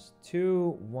plus 1 is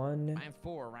 2, 1, Mine's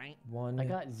 4, right? 1. I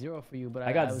got 0 for you, but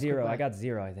I got was 0. quick I back. got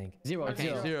 0, I think. 0. Okay,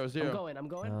 0. 0, 0. I'm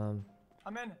going. Um,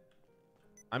 I'm in.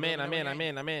 I'm in.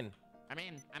 I'm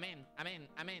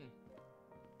in.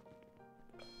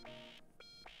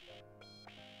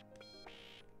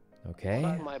 okay.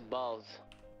 Fuck my balls.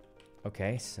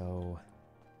 Okay, so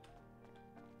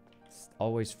it's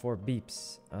always 4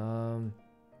 beeps.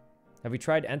 Have we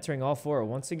tried entering all 4 at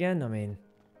once again? I mean,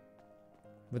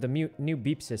 with the new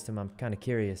beep system, I'm kind of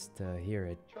curious to hear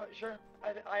it. Sure.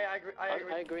 I agree. I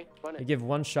agree. I agree. Run You it. give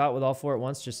one shot with all 4 at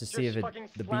once just to see if Just it, fucking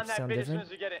the slam beeps that sound bit as soon different.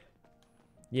 as you get it.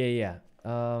 Yeah.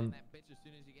 That bitch as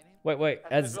soon as you get in. Wait.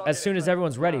 As soon as we all As get soon it, as right?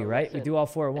 everyone's ready, right? We listen. do all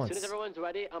 4 at As once. soon as everyone's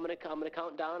ready, I'm gonna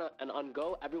count down and on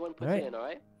go. Everyone puts Alright. it in. All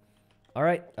right. All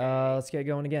right, let's get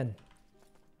going again.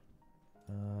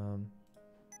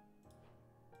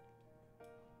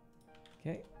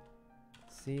 Okay.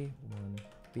 C, 1,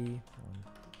 B, 1,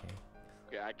 A.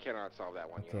 Okay, I cannot solve that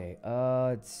one. Okay,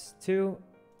 it's 2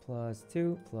 plus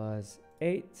 2 plus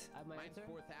 8. I have my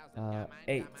answer.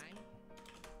 8.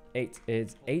 8.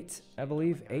 It's 8, I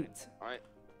believe. 8. All right.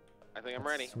 I think I'm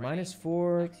ready. It's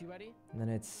 -4. X, you ready? And then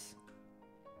it's...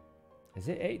 Is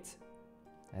it 8?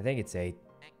 I think it's 8.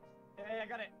 Hey, I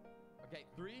got it. Okay,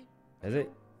 3, Is it?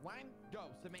 1, go.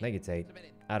 Submit. I think it's 8. Submit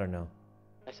it. I don't know.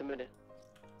 I submitted.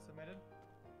 Submitted.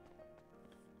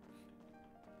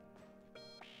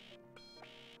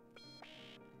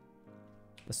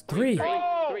 It's 3.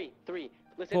 Three.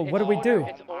 Listen, Well, it's what do we order. do?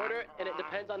 It's order, and it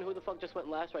depends on who the fuck just went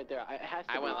last right there. It has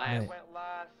to I be. went I last. went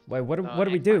last. Wait, what do No, we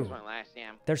Xbox do? went last,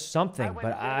 yeah. There's something, went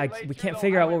but really late we too, can't though.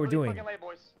 figure I out what went we're really doing. fucking late,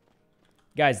 boys.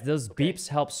 Guys, those Okay. beeps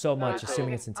help so much, So,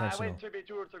 assuming it's I intentional. went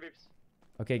 2 or 3 beeps.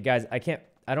 Okay, guys,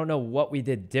 I don't know what we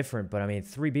did different, but I mean,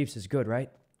 3 beeps is good,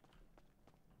 right?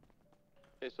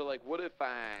 Okay, so like, what if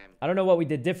I don't know what we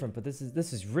did different, but this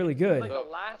is really good. Like the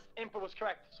last input was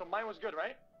correct, so mine was good,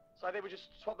 right? So I think we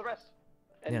just swap the rest.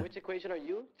 And Yeah. which equation are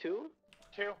you? 2?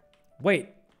 2. Wait,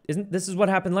 this is what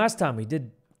happened last time? We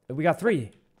got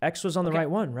 3. X was on the Okay, right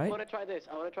one, I right? want to try this.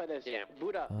 Yeah.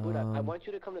 Buddha, I want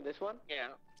you to come to this one. Yeah.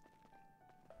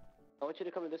 I want you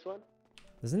to come to this one.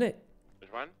 Isn't it?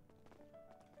 Which one?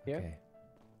 Here. Okay.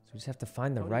 So we just have to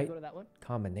find the Tony, right Go to that one.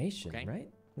 combination, Okay.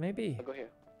 right? Maybe. I'll go here.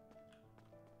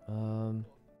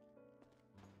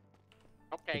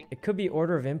 Okay. It could be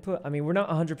order of input. I mean, we're not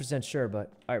 100% sure,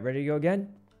 but all right, ready to go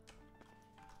again?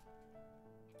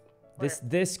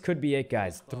 This could be it,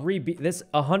 guys. 3 beeps. This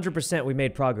 100% we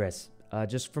made progress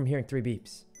just from hearing 3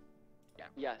 beeps.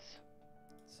 Yes.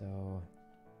 So,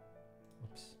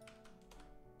 oops.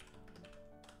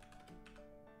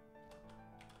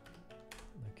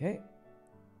 Okay.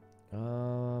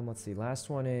 Let's see. Last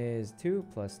one is 2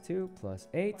 plus 2 plus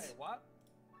 8. Wait, what?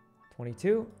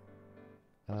 22.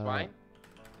 That's mine. It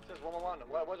says 111.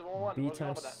 What was 111? B What's wrong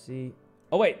times with that? C.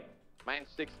 Oh, wait. Mine's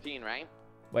 16, right?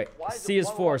 Wait. Why is C it is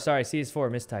 4. 111? Sorry, C is 4.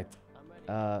 Mistyped. I'm ready.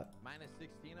 -16,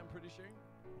 I'm pretty sure.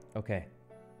 Okay.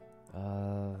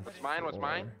 What's mine? What's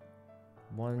mine?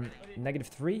 1,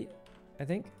 -3, I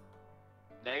think.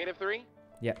 -3?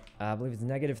 Yeah, I believe it's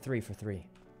 -3 for 3.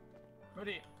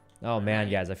 Hoodie. Oh man,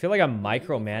 guys, I feel like I'm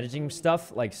micromanaging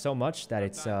stuff like so much that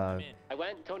it's I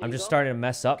went. Tony, I'm you just go? starting to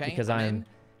mess up Okay, because I'm I'm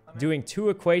in. doing 2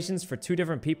 equations for 2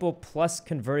 different people plus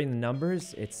converting the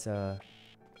numbers. It's what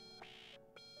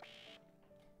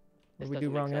This did we do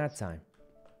doesn't make wrong that sense. time?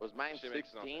 Was mine Shit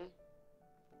makes no 16?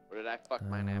 Or did I fuck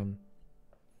mine up?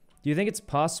 Do you think it's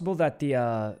possible that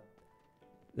the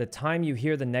time you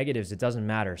hear the negatives, it doesn't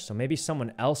matter? So maybe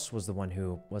someone else was the one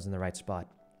who was in the right spot.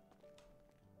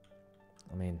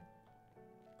 I mean,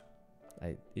 do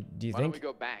you Why think? don't we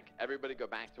go back? Everybody go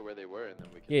back to where they were, and then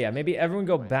we can... Yeah, maybe everyone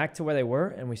go Right. back to where they were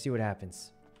and we see what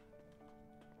happens.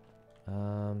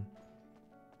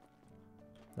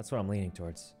 That's what I'm leaning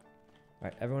towards. All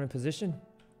right, everyone in position?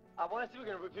 I want to see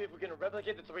if we can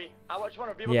replicate the 3. I just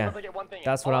want to be able Yeah, to replicate one thing.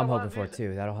 that's what All I I'm wanna hoping do for is-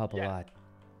 too. That'll help a Yeah. lot.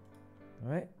 All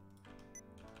right.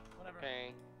 Whatever.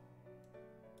 Okay.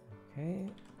 Okay.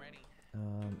 Ready.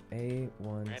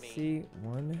 A1C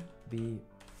 1B4.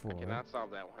 I cannot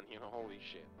solve that one. You know, holy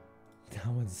shit. That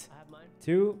one's I have mine.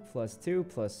 2 plus 2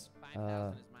 plus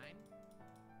 5,000 is mine.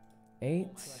 8 Oh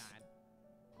my god.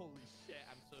 Holy shit,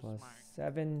 I'm so plus smart.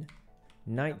 7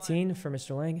 19 for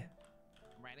Mr. Lang.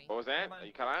 I'm ready. What was that?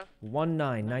 You cut off? 1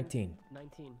 9 19.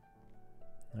 19.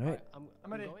 All right. I'm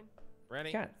ready. going.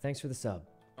 Ready? Cat, thanks for the sub.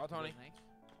 Go, Tony.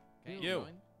 Okay, You.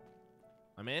 going.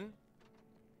 I'm in.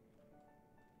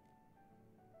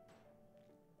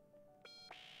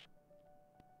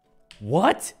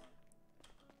 What?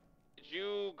 Did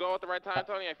you go at the right time,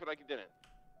 Tony? I feel like you didn't.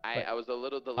 I was a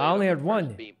little delayed. I only on heard the one.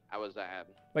 first beep. I was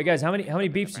Wait, guys, how many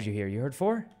beeps did you hear? You heard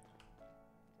 4?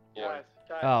 Guys,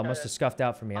 Oh, must have scuffed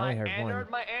out for me. I only heard I 1. entered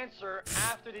my answer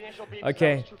after the initial beep. Okay. So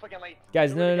I was too fucking late.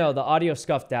 Guys, Do it no, again. the audio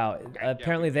scuffed out.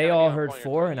 Apparently, we they gotta all be on heard point here,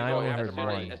 4, Tony. and You I go only after heard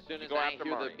Marty. 1. As soon as go I after hear the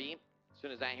Marty. beep, as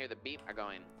soon as I hear the beep, I go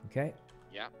in. Okay.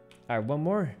 Yeah. All right, one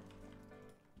more.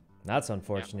 That's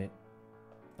unfortunate.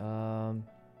 Okay.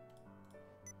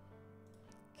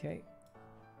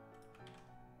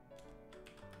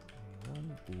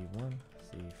 A1, B1,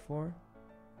 C4.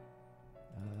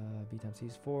 B times C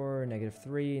is 4,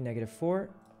 -3, -4.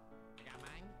 I got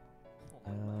mine.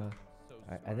 Oh my god. So All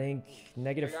right, I think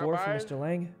 -4 You got for mine? Mr.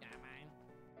 Lang. Got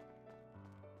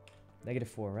mine.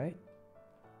 -4, right?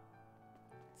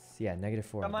 Yeah,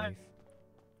 -4, I Got mine. believe.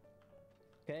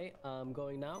 Okay, I'm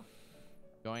going now.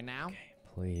 Going now.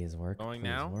 Please work. Going please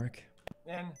now? work.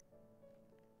 And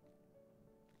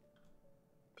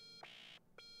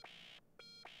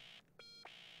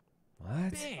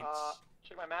What? Bitch.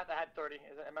 check my math. I had 30.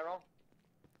 Am I wrong?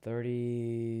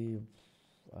 30.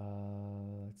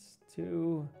 It's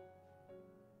 2.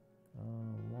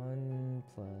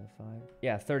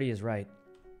 Yeah, 30 is right.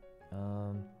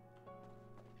 I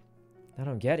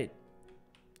don't get it.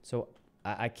 So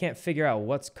I can't figure out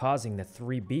what's causing the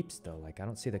 3 beeps though. Like I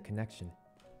don't see the connection.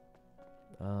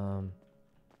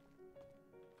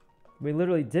 We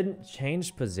literally didn't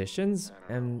change positions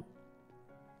and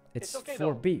it's okay,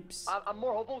 4 though. beeps. I'm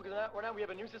more hopeful because right now we have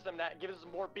a new system that gives us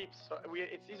more beeps, so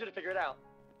it's easier to figure it out.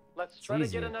 Let's try to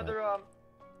get another.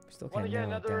 Still Want can't to get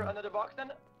nail it down. another box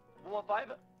then?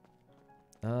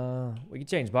 115. We can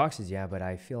change boxes, yeah, but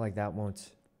I feel like that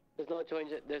won't. There's no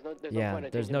change. There's no point Yeah, in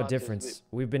there's changing no boxes. difference.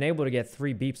 We've been able to get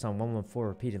 3 beeps on 114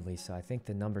 repeatedly, so I think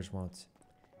the numbers won't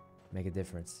make a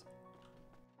difference.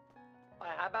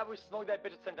 How about we smoke that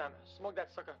bitch at the same time? Smoke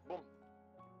that sucker.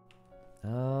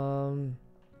 Boom.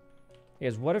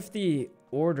 Yes, what if the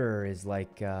order is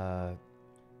like, I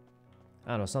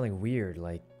don't know, something weird,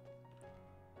 like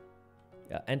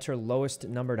enter lowest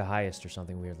number to highest or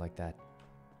something weird like that.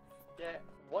 Yeah,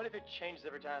 what if it changes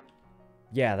every time?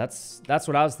 Yeah, that's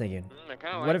what I was thinking. I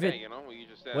kind of What like if that, it- you know, what you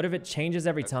just said. What if it changes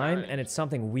every That's time kinda and it's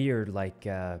something weird like,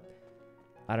 I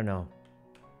don't know.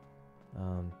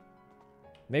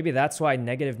 Maybe that's why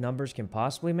negative numbers can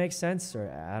possibly make sense, or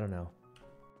I don't know.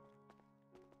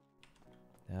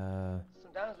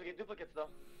 Sometimes we get duplicates though.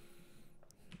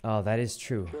 Oh, that is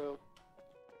true. True.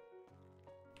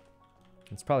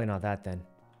 It's probably not that then.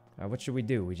 What should we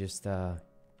do? We just, Alright,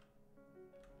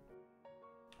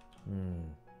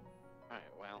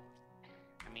 well,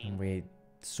 I mean, we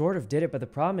sort of did it, but the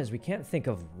problem is we can't think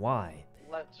of why.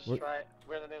 Let's just We're- try it.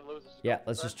 We're the new losers. Yeah,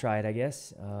 let's just try it, I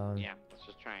guess. yeah, let's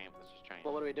just try it. Let's just try it.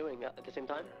 Well, what are we doing at the same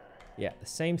time? Yeah, the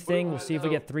same thing. We'll see if we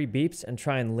get 3 beeps and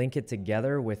try and link it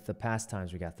together with the past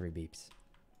times we got 3 beeps.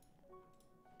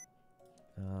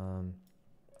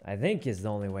 I think is the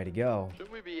only way to go.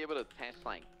 Shouldn't we be able to test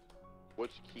like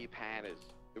which keypad is?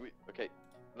 Okay,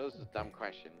 this is a dumb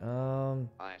question. I'll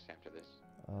ask after this.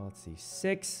 Let's see.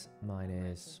 6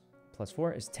 minus plus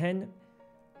 4 is 10.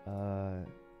 I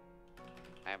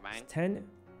have mine. It's 10.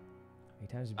 8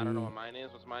 times B. I don't know what mine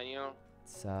is. What's mine, you know?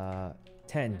 It's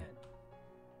 10.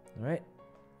 All right.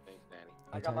 Thanks, Danny.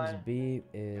 I 8 got times mine. B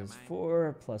is mine.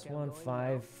 4 plus Okay, I'm 1, going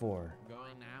 5, now. 4. Going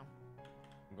now.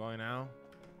 I'm going now.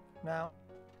 Now.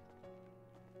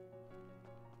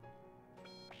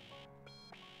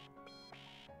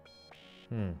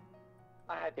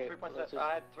 I had Okay, 3.7. let's just-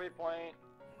 I had 3 point.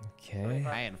 Okay.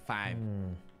 I had 5.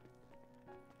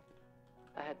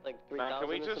 I had like Matt, 3,000. can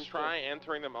we or just some try shit.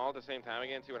 entering them all at the same time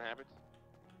again, see what happens?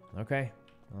 Okay.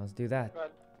 Let's do that.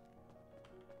 Good.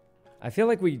 I feel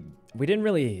like we didn't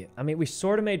really. I mean, we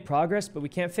sort of made progress, but we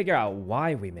can't figure out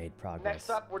why we made progress. Next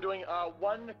up, we're doing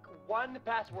one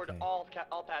password, Okay. all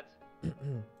pads.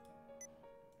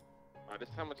 Alright, this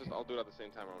time I'll do it at the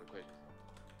same time on equations.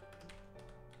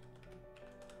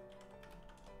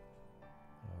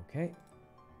 Okay.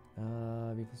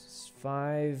 B plus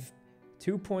 5,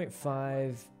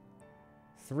 2.5,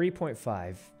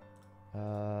 3.5,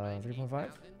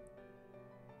 3.5,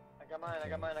 I got mine. I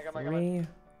got mine. I got mine. 3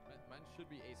 Mine should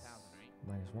be 8,000, right?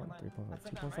 minus 1, 3.5, That's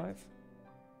about 2.5.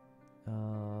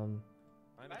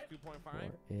 Minus Right? 2.5. 4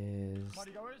 is What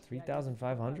are yours?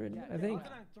 3,500, I think.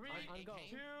 3, On go.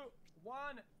 2,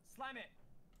 1, slam it.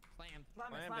 Slam.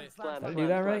 Slam it. Slammed Slam it. it. Did I do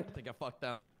that right? I think I fucked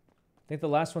up. I think the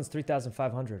last one's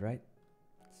 3,500, right?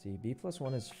 Let's see, B plus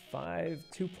 1 is 5,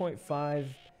 2.5,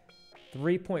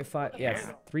 3.5. Yes,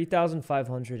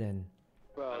 3,500 and.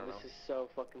 Bro, this is so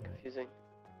fucking confusing.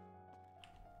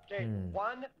 Okay,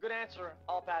 one good answer.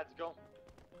 All pads go.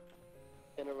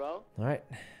 In a row? All right.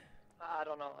 I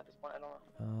don't know at this point. I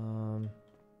don't know.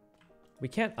 We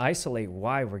can't isolate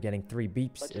why we're getting 3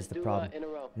 beeps Let's is just the do problem. in a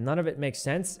row. None of it makes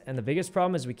sense, and the biggest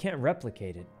problem is we can't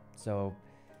replicate it. So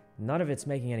none of it's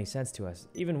making any sense to us.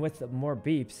 Even with the more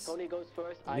beeps, Tony goes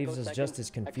first. I leaves go us second, just as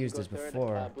X confused goes as third,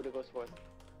 before. Buddha goes fourth.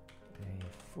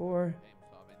 A4. Okay,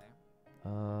 I'm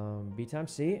solving now. B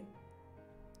times C.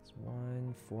 It's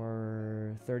 1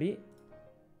 for 30.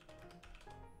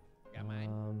 Got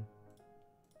mine.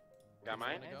 Got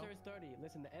mine? The answer is 30.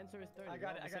 Listen, the answer is 30. I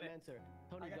got We it, all I have got the it. same answer.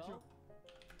 Tony, I got go. you.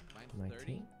 Mine's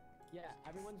 30. 19. Yeah,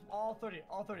 everyone's All 30.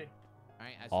 All 30.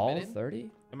 Alright, I All submitted.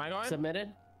 30? Am I going? submitted.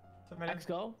 Submitted. X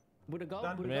go. Buddha go.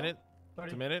 Done. Buddha Submit go. it. 30.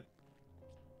 Submit it.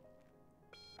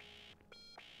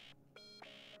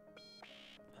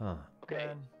 Huh. Okay.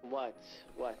 Then- What?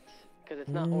 Because it's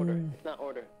not order. It's not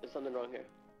order. There's something wrong here.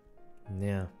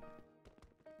 Yeah.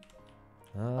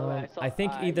 I saw- I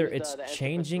think I either used, it's the answer for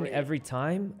changing 3. every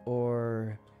time,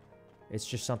 or it's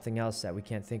just something else that we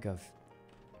can't think of.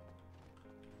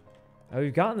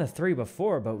 We've gotten the 3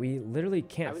 before, but we literally I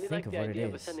can't really think like of the what it idea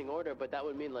of is. ascending order, but that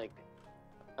would mean like,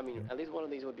 I mean, at least one of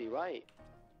these would be right.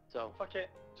 So. Fuck it.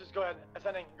 Just go ahead.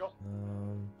 Ascending. Go.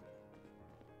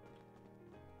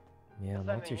 Yeah, I'm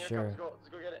not too Here it sure. comes. Let's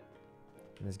go get it.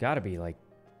 There's got to be like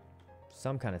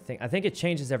some kind of thing. I think it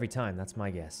changes every time. That's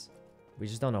my guess. We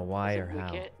just don't know why or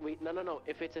how. No.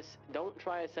 If it's don't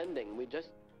try ascending. We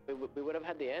would have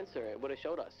had the answer. It would have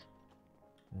showed us.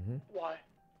 Why?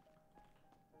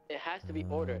 It has to be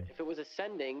ordered. If it was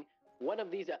ascending, one of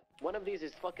these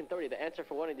is fucking 30. The answer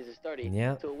for one of these is 30.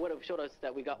 Yeah. So it would have showed us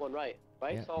that we got one right,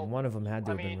 right? Yeah, So one of them had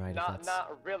to have been right.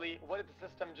 Not really. What if the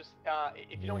system just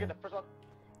if you don't get the first one?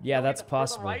 Yeah, that's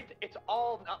possible. Right? It's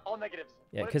all negatives.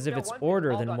 Yeah, because if it's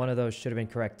order, then one of those should have been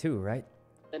correct too, right?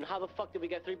 Then how the fuck did we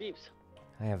get 3 beeps?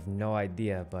 I have no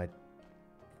idea, but.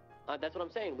 That's what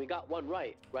I'm saying. We got one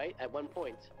right, at one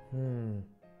point.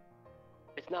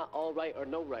 It's not all right or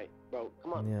no right, bro.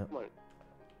 Come on, come on.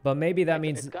 But maybe that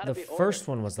means the first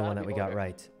one was the one that we got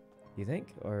right. You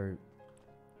think, or?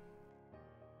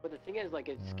 But the thing is, like,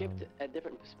 it skipped at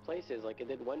different places. Like, it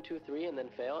did 1, 2, 3, and then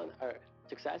fail, or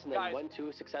success, and then Guys, 1,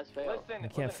 2, success, fail. I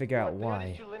can't figure out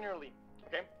why. Linearly,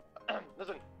 okay?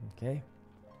 Listen. Okay.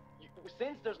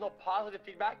 Since there's no positive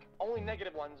feedback, only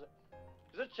negative ones.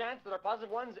 There's a chance that our positive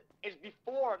ones is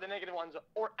before the negative ones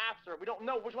or after. We don't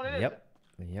know which one it is.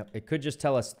 Yep. It could just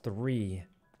tell us 3,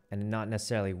 and not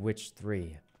necessarily which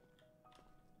 3.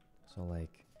 So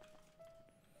like,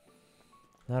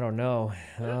 I don't know.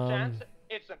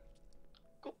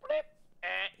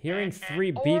 Hearing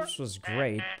 3 beeps was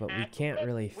great, but we can't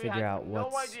really figure out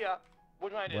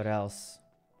what else.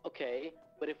 Okay,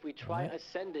 but if we try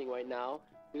ascending right now,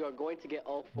 we are going to get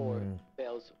all 4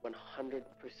 fails 100%.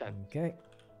 Okay.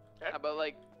 How about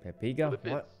like Pepigo?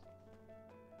 What?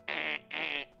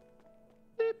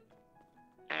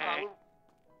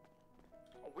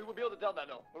 We will be able to tell that,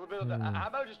 no. We will be able to. How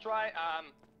about just try,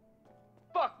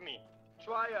 fuck me.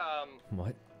 Try,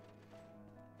 what?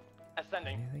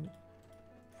 Ascending. Anything?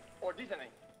 Or descending.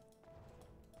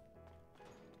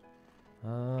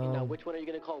 Okay, now, which one are you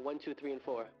going to call 1, 2, 3, and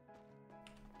 4?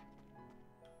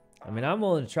 I mean, I'm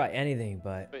willing to try anything,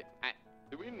 but... Wait,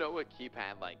 do we know a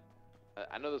keypad, like...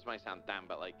 I know this might sound dumb,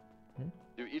 but, like...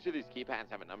 Do each of these keypads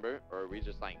have a number, or are we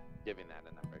just, like, giving that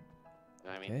a number? You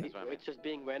know what I mean? That's what I mean. It's just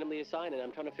being randomly assigned, and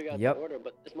I'm trying to figure out the order,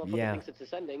 but this motherfucker thinks it's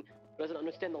ascending, but doesn't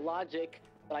understand the logic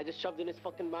that I just shoved in his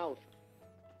fucking mouth.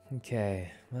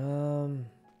 Okay,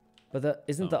 but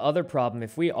isn't the other problem,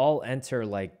 if we all enter,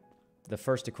 like, the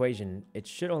first equation, it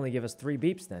should only give us 3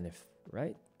 beeps then,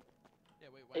 right?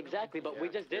 Exactly, but we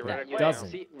just did that. It doesn't.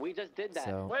 See, we just did that.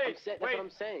 So. That's what I'm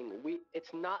saying.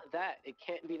 It's not that. It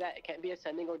can't be that. It can't be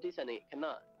ascending or descending. It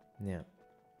cannot. Yeah.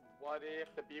 What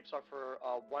if the beeps are for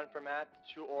 1 for math,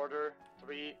 2 order,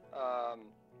 3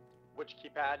 which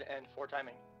keypad, and 4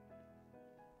 timing?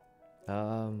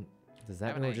 Does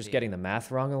that mean we're just getting the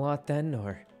math wrong a lot then,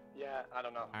 or? Yeah, I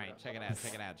don't know. All right, check it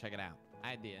out.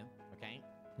 Idea, okay?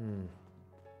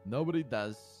 Nobody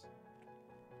does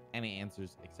any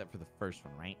answers except for the first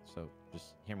one, right? So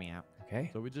just hear me out. Okay.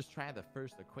 So we just try the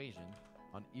first equation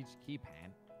on each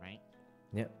keypad, right?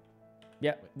 Yep.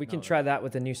 Yeah, we can try that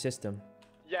with the new system.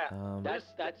 Yeah.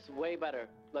 That's way better.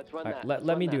 Let's run that.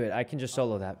 Let me do it. I can just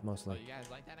solo that mostly. You guys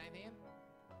like that idea?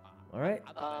 All right.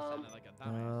 I thought that sounded like a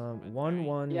dumbass. 1,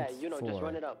 1, yeah, you know, 4. just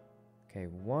run it up. Okay,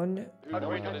 1. No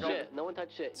one touch shit. No one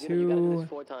touch shit. 2. You gotta do this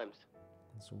 4 times.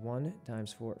 That's 1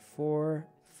 times 4. 4,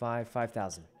 5,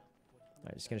 5,000. All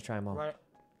right, just gonna try them all. Right.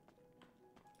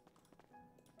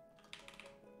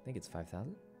 I think it's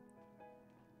 5,000.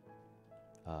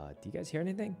 Do you guys hear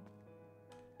anything?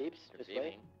 Beeps,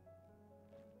 display.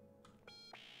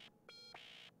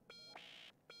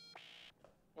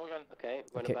 Okay,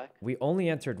 run it back. We only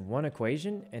entered 1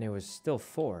 equation, and it was still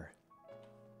 4.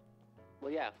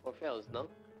 Well, yeah, 4 fails, no?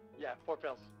 Yeah, 4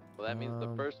 fails. Well, that means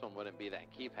the first one wouldn't be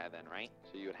that keypad then, right?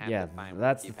 So you would have yeah, to find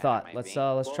that's the thought. Let's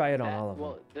try it on all of them.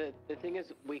 Well, the thing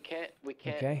is, we can't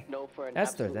know for an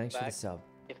Esther, absolute thanks for the fact sub.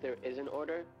 if there is an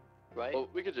order, right? Well,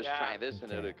 we could just try this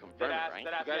and it'll confirm it,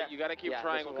 right? You gotta keep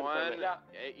trying one.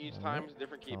 Each time is a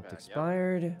different Prompt keypad.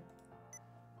 expired.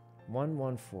 1,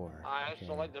 1, 4. I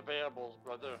select the variables,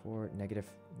 brother. 4,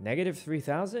 negative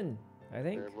 3,000, I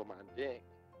think. 1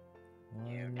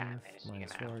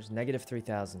 minus 4 is negative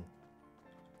 3,000.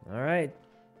 All right.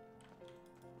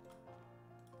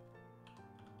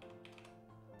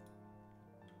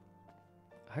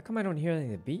 How come I don't hear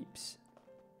any of the beeps?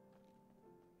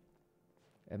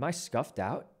 Am I scuffed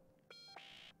out?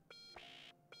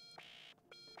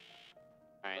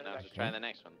 All right, now just try the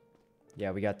next one.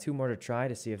 Yeah, we got 2 more to try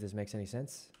to see if this makes any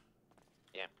sense.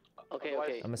 Yeah. Okay, Otherwise-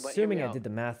 okay. I'm but hear assuming me I out. did the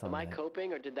math on Am I that.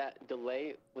 coping, or did that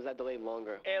delay? Was that delay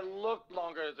longer? It looked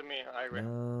longer to me. I agree.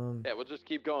 Yeah, we'll just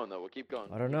keep going though. We'll keep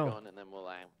going. I don't keep know. Going, and then we'll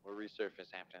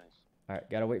resurface after this. All right,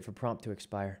 gotta wait for prompt to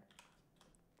expire.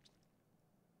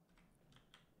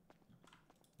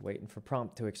 Waiting for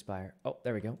prompt to expire. Oh,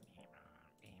 there we go.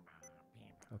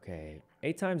 Okay,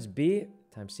 A times B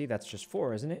times C, that's just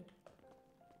 4, isn't it?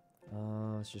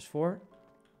 It's just 4.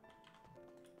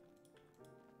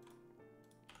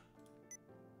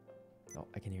 Oh,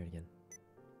 I can hear it again.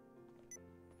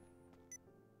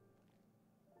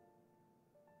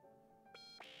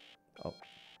 Oh.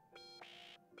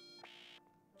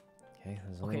 Okay,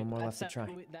 there's a little more left to try.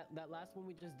 That last one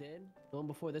we just did, the one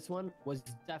before this one, was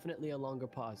definitely a longer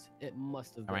pause. It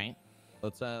must have been. All right.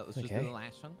 Let's just do Okay. the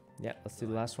last one. Yeah, let's do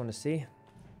the last one to see.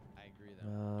 I agree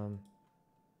though.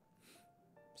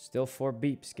 Still 4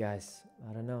 beeps, guys.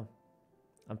 I don't know.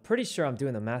 I'm pretty sure I'm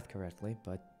doing the math correctly,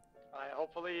 but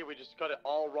Hopefully we just got it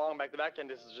all wrong back to back, and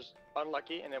this is just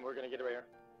unlucky, and then we're gonna get it right here.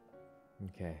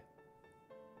 okay.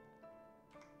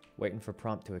 Waiting for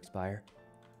prompt to expire.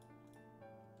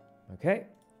 Okay.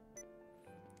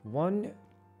 1,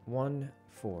 1,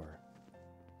 4.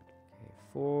 Okay,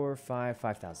 4, 5,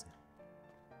 5,000.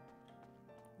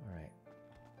 All right.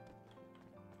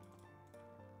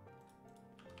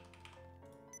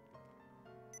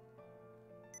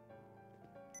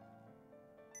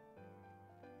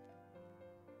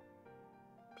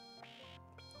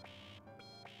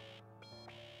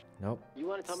 Nope. You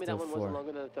want to tell me Still that one 4. wasn't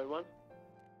longer than the third one?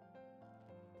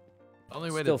 The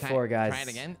only way Still to 4, guys. try it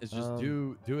again is just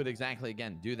do it exactly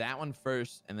again. Do that one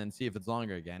first, and then see if it's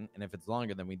longer again. And if it's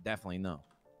longer, then we definitely know.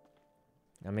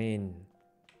 I mean,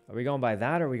 are we going by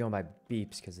that or are we going by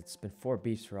beeps? Because it's been 4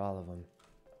 beeps for all of them.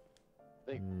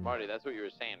 I think, Marty, that's what you were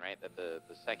saying, right? That the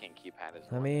second keypad is.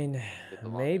 I mean, the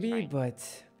longest, maybe, right?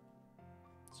 but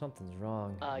something's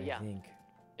wrong. Yeah. I think.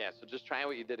 Yeah, so just try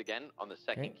what you did again on the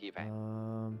second Okay.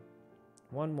 keypad.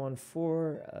 1, 1,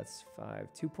 4. That's 5.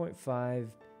 2.5.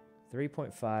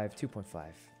 3.5. 2.5.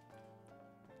 Okay.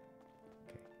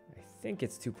 I think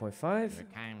it's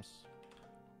 2.5. Times.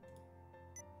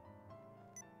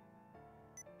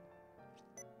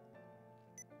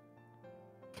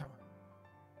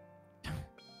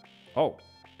 Oh,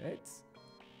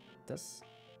 does.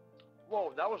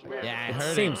 Whoa, that was weird. Yeah, I It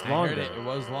heard seems it. I heard longer. it. It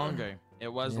was longer. It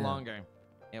was Yeah. longer.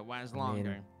 It was I mean,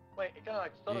 longer. Wait, it kind of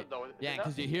like stuttered though. Yeah,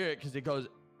 because you hear it, because it goes.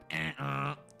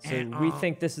 So we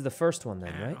think this is the first one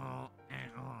then, right?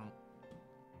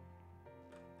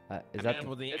 Is that?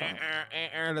 Well, the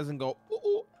air doesn't go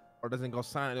ooh, or doesn't go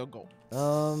silent. It'll go.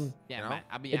 Yeah, You know? but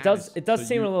I'll be It honest. does So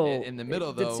seem you- a little. in the middle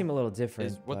It though. did seem a little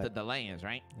different. Is what the but, delay is,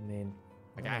 right? I mean.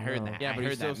 Like I I don't heard know. that. Yeah, I but you're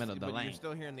heard still, that middle but delay. you're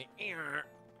still hearing the air.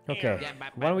 Okay. Yeah,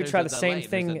 Why don't we there's try a the delay, same there's a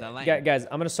thing? delay. Guys,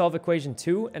 I'm going to solve equation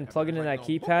 2 and plug it into that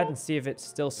keypad and see if it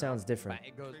still sounds different. But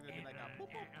it goes.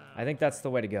 I think that's the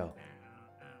way to go.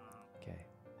 Okay.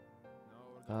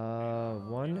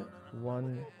 1,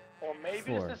 1, Or maybe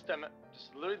 4. the system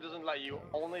just literally doesn't let you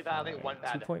only validate one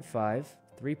pad. 2.5,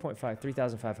 3.5,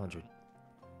 3,500.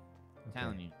 I'm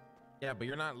telling you. Yeah, but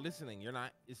you're not listening. You're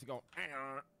not. It's going.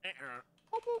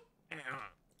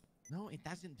 No, it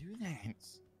doesn't do that.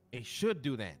 It should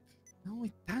do that. No,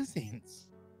 it doesn't.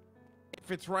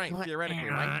 If it's right, theoretically,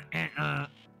 right?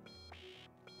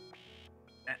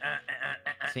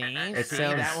 See, It See,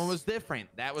 sounds that one was different.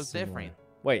 That was similar. different.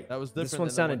 Wait, That was this different one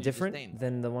than the sounded one you just different named.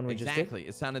 than the one we just Exactly,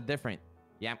 it sounded different.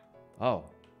 Yep. did? Oh,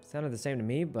 sounded the same to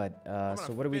me, but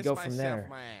so where do we go from there?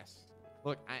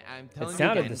 Look, I'm telling you.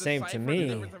 sounded again, the same to me.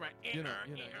 You know.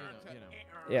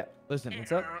 Yeah. Listen,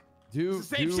 What's up? do It's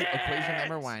the same shit. equation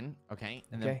number 1, okay,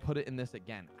 and then Okay. put it in this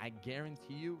again. I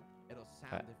guarantee you, it'll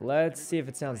sound different. Let's see if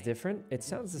it sounds different. It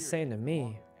sounds the same to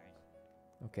me.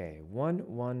 Okay, 1,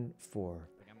 1, 4.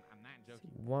 Like, I'm not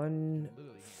joking. 1,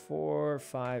 4,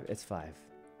 5. It's 5.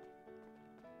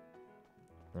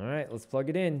 All right, let's plug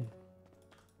it in.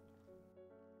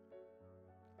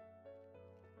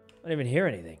 I don't even hear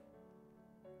anything.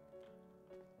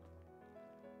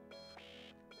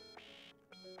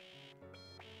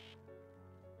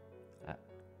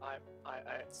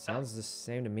 Sounds the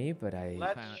same to me, but I.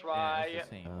 Let's Yeah, try. it's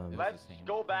the same. It was the Let's same.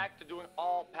 go back to doing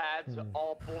all pads,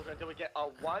 all pulls until we get a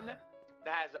one that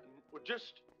has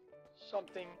just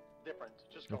something different.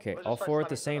 Just go. Okay, Let's all just try 4 at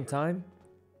the slamming same some numbers.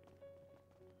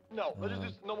 time. No, let's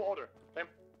just do normal order. Okay?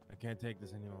 I can't take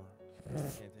this anymore.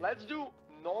 Let's do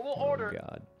normal Oh order,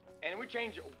 God, and we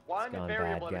change one gone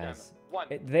variable bad, at a time. guys. One.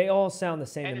 They all sound the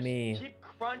same And to just me. keep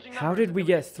crunching How numbers did we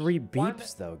until get 3 one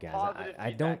beeps though, guys? positive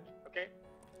I don't. feedback, okay?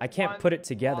 I can't One put it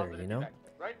together, positive you know. feedback,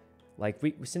 right? Like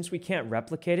since we can't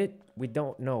replicate it, we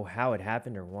don't know how it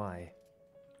happened or why.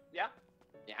 Yeah.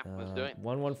 Yeah, let's do it.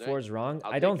 114 is wrong.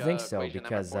 I'll I don't take, think so equation number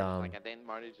because 4, just like I did.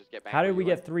 Marty, just get back how where did we you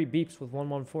were. get 3 beeps with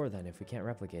 114 then if we can't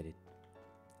replicate it?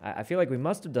 I feel like we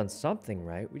must have done something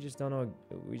right. We just don't know.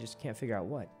 We just can't figure out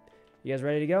what. You guys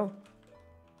ready to go?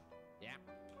 Yeah.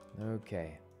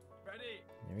 Okay. Ready.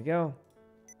 There we go.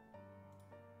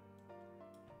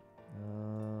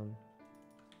 A1,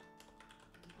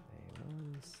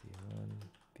 C1,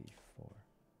 B4.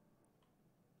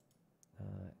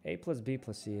 A plus B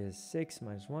plus C is 6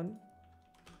 minus 1.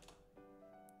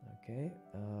 Okay.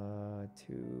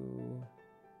 2,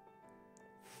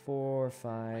 4,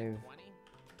 5,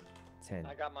 10.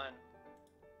 I got mine.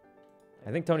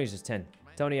 I think Tony's is 10.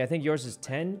 Tony, I think yours is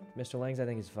 10. Mr. Lang's, I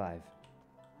think, is 5.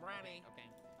 I'm ready. Okay.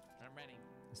 I'm ready.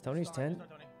 Is Tony's 10? Start,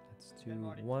 Tony. That's 2.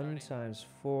 1 times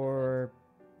 4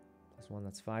 plus 1.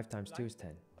 That's 5 times 2 is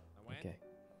 10. Okay.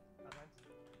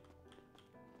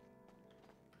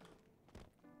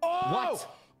 What?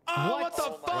 Oh, what the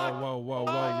fuck? Whoa, whoa,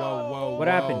 whoa, whoa. What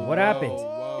happened? What happened?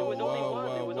 It was only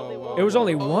one. It was only one. It was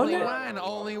only one?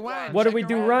 Only one. What did we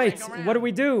do right? What did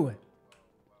we do?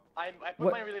 I put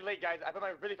What? mine really late, guys. I put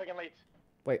mine really fucking late.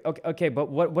 Wait, okay, but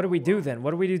what do we do then?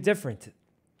 What do we do different?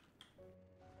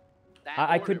 That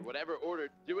I order, could- whatever order,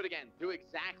 do it again. Do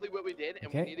exactly what we did, and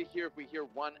Okay. we need to hear if we hear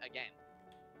 1 again.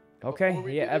 Okay, Before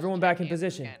we yeah, do this, everyone check back in answers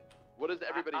position. again. What is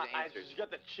everybody's I answers? just got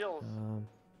the chills.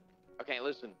 Okay,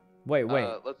 listen. Wait.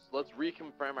 Let's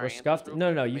reconfirm our We're scuffed? answers No,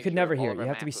 real no, quick you make could sure never all hear of it. our You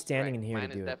have to be math was standing correct. in here to Mine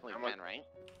do is it. definitely 10, right?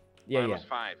 Yeah, Mine yeah. was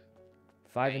 5.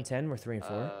 5 and 10 were 3 and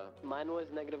 4. Mine was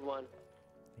 -1.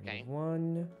 Okay.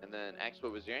 1. And then X,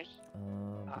 what was yours?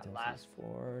 B times last. is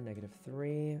 4,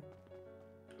 -3.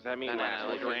 Does that mean No, last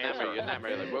like, was your answer? you're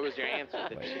never, like, what was your answer?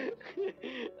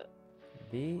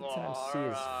 B times C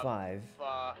is 5.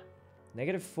 Uh,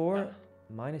 -4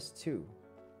 minus 2.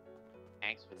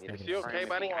 X, we need Is to you okay, confirm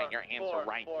buddy? you got your answer Four,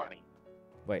 right, four. buddy.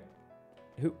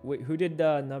 Wait, who did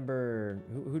number?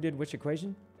 Who did which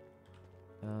equation?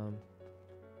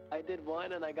 I did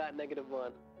 1 and I got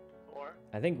 -1. 4.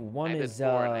 I think 1 I did is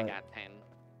 4 and I got 10.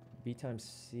 B times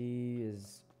C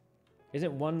is.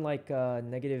 Isn't 1 like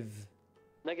negative?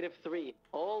 -3.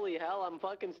 Holy hell, I'm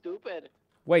fucking stupid.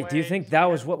 Wait, do you Wait, think so that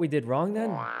we was have- what we did wrong then?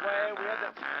 Wait, we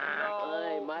had the. No.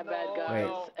 Hey, my bad, no, guys.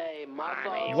 no. Hey, my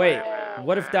fault. Wait, Hey,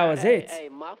 what if that was hey, it? Hey,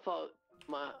 my fault.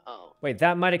 Wait,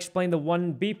 that might explain the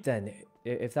 1 beep then,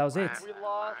 if that was it. We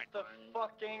lost the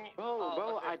fucking.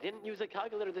 Bro, okay. I didn't use a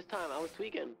calculator this time. I was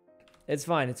tweaking. It's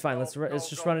fine, it's fine. Let's Go,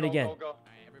 just go, run it go, again. go, go. All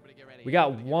right, everybody get ready. We got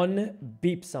Everybody get 1 ready.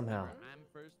 beep somehow. I'm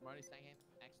first, Marty second,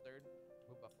 X third,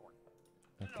 Hoopa fourth.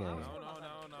 Okay. No.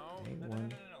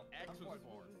 A1, X was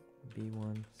 4.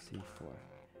 B1, C4.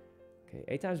 Okay,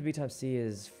 A times B times C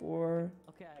is 4.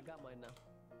 Okay, I got mine now.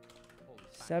 Holy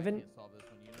fuck, I 7. can't solve this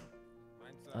one, you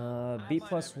know? B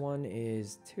plus 1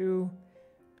 is 2.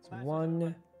 It's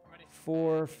 1,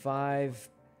 4, 5,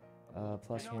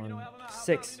 plus 1,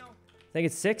 6. I think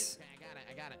it's 6. Okay,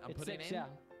 I got it. I'm It's putting 6, it in. yeah. I'm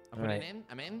putting Alright. it in.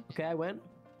 I'm in. Okay, I went.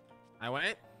 I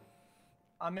went.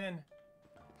 I'm in.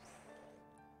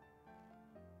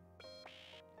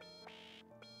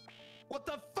 What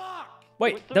the fuck?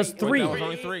 Wait, that's 3. That was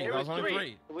only 3. It That was was only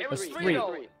 3. 3. It was That's 3. three.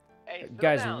 though. Hey, settle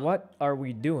Guys, down. what are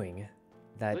we doing?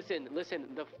 That Listen.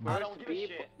 The I don't first give a beep.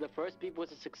 shit. The first beep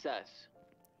was a success.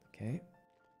 okay?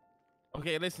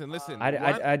 Okay, listen. I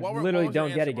literally what was your don't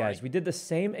get it, answer, guys. Marty? We did the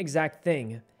same exact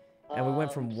thing, and we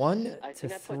went from 1 I to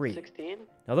think I put 3. 16.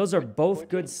 Now those are both 14.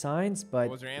 good signs, but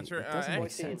was your answer, it doesn't make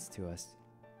X? sense to us.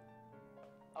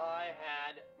 I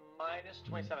had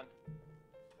 -27.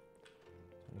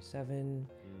 27.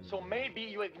 So maybe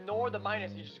you ignore the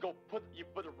minus. You just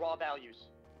put raw values.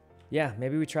 Yeah,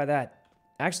 maybe we try that.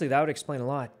 Actually, that would explain a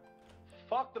lot.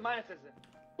 Fuck the minuses.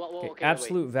 Well, Okay, okay,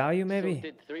 absolute value, wait. maybe? So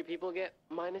did 3 people get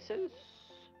minuses?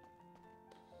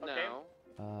 Okay. No.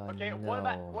 Okay. No. What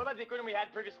about the equation we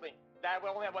had previously? That we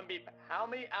only had 1 beep. How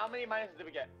many minuses did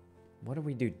we get? What did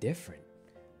we do different?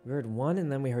 We heard 1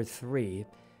 and then we heard 3.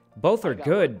 Both are got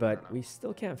good, 1. but we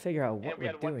still can't figure out what And we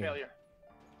we're had 1 doing. failure.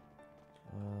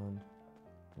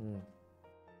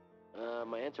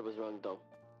 My answer was wrong though.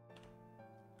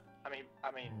 I mean,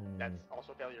 that's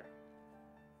also failure.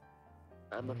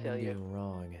 I'm a What did we failure. do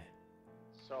wrong.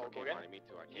 So Okay, go again. Marty, me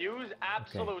too. I can't. Use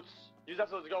absolutes. Use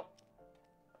absolutes. Go. All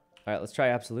right, let's try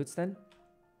absolutes then. All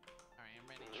right, I'm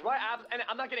ready. Try and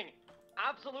I'm not kidding.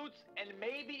 Absolutes and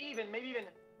maybe even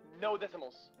no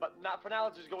decimals. But not for now.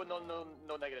 Let's just go with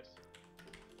no negatives.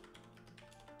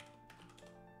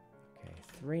 Okay,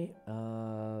 3.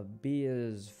 B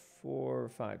is 4,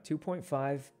 5.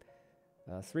 2.5.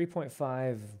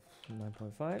 3.5.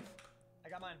 9.5. I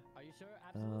got mine. Are you sure?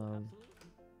 Absolute?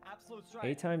 Absolutes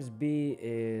A times B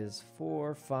is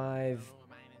 4, 5, Oh,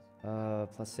 minus.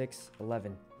 Plus 6,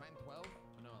 11. Mine 12? Oh,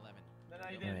 no, 11. No, no,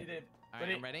 you did, Alright. you did. All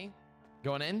right, I'm ready.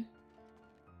 Going in.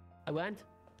 I went.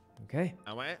 Okay.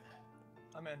 I went.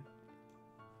 I'm in.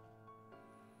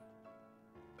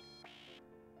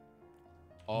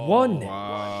 Oh, One.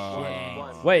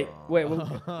 Wow. Wait,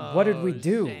 what did we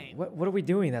do? shame. What are we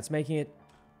doing that's making it...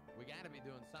 We gotta be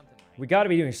doing something right. We gotta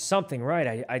be doing something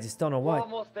right. I just don't know We're what.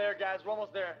 almost there, guys. We're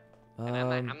almost there. And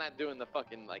I'm not doing the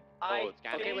fucking like. I- Oh, it's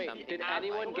gotta Okay, be wait. something. Did I'm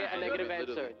anyone like, get a I'm negative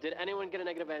literally- answer? Did anyone get a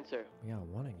negative answer? We got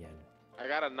 1 again. I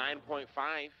got a 9.5.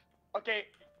 Okay.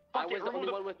 I fuck it, was the remove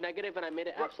only one with negative, and I made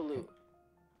it absolute.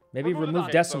 Maybe Remove the remove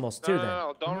dot. decimals too then.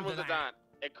 No, don't Remove remove the the dot.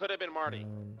 It could have been Marty.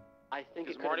 I think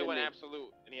Because it could have Marty been went me. absolute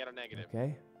and he had a negative.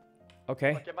 Okay.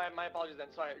 Okay. Okay, my apologies then.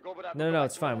 Sorry. Go over that. No, go no, back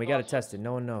it's to fine. what We was gotta also- test it.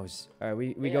 No one knows. All right,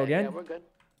 we Yeah, go again. Yeah, we're good.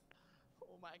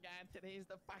 Oh my god, today's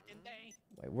the fucking day.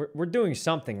 Wait, we're doing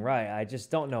something right. I just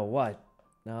don't know what.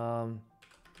 Okay.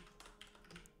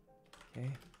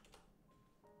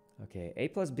 Okay. A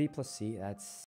plus B plus C. That's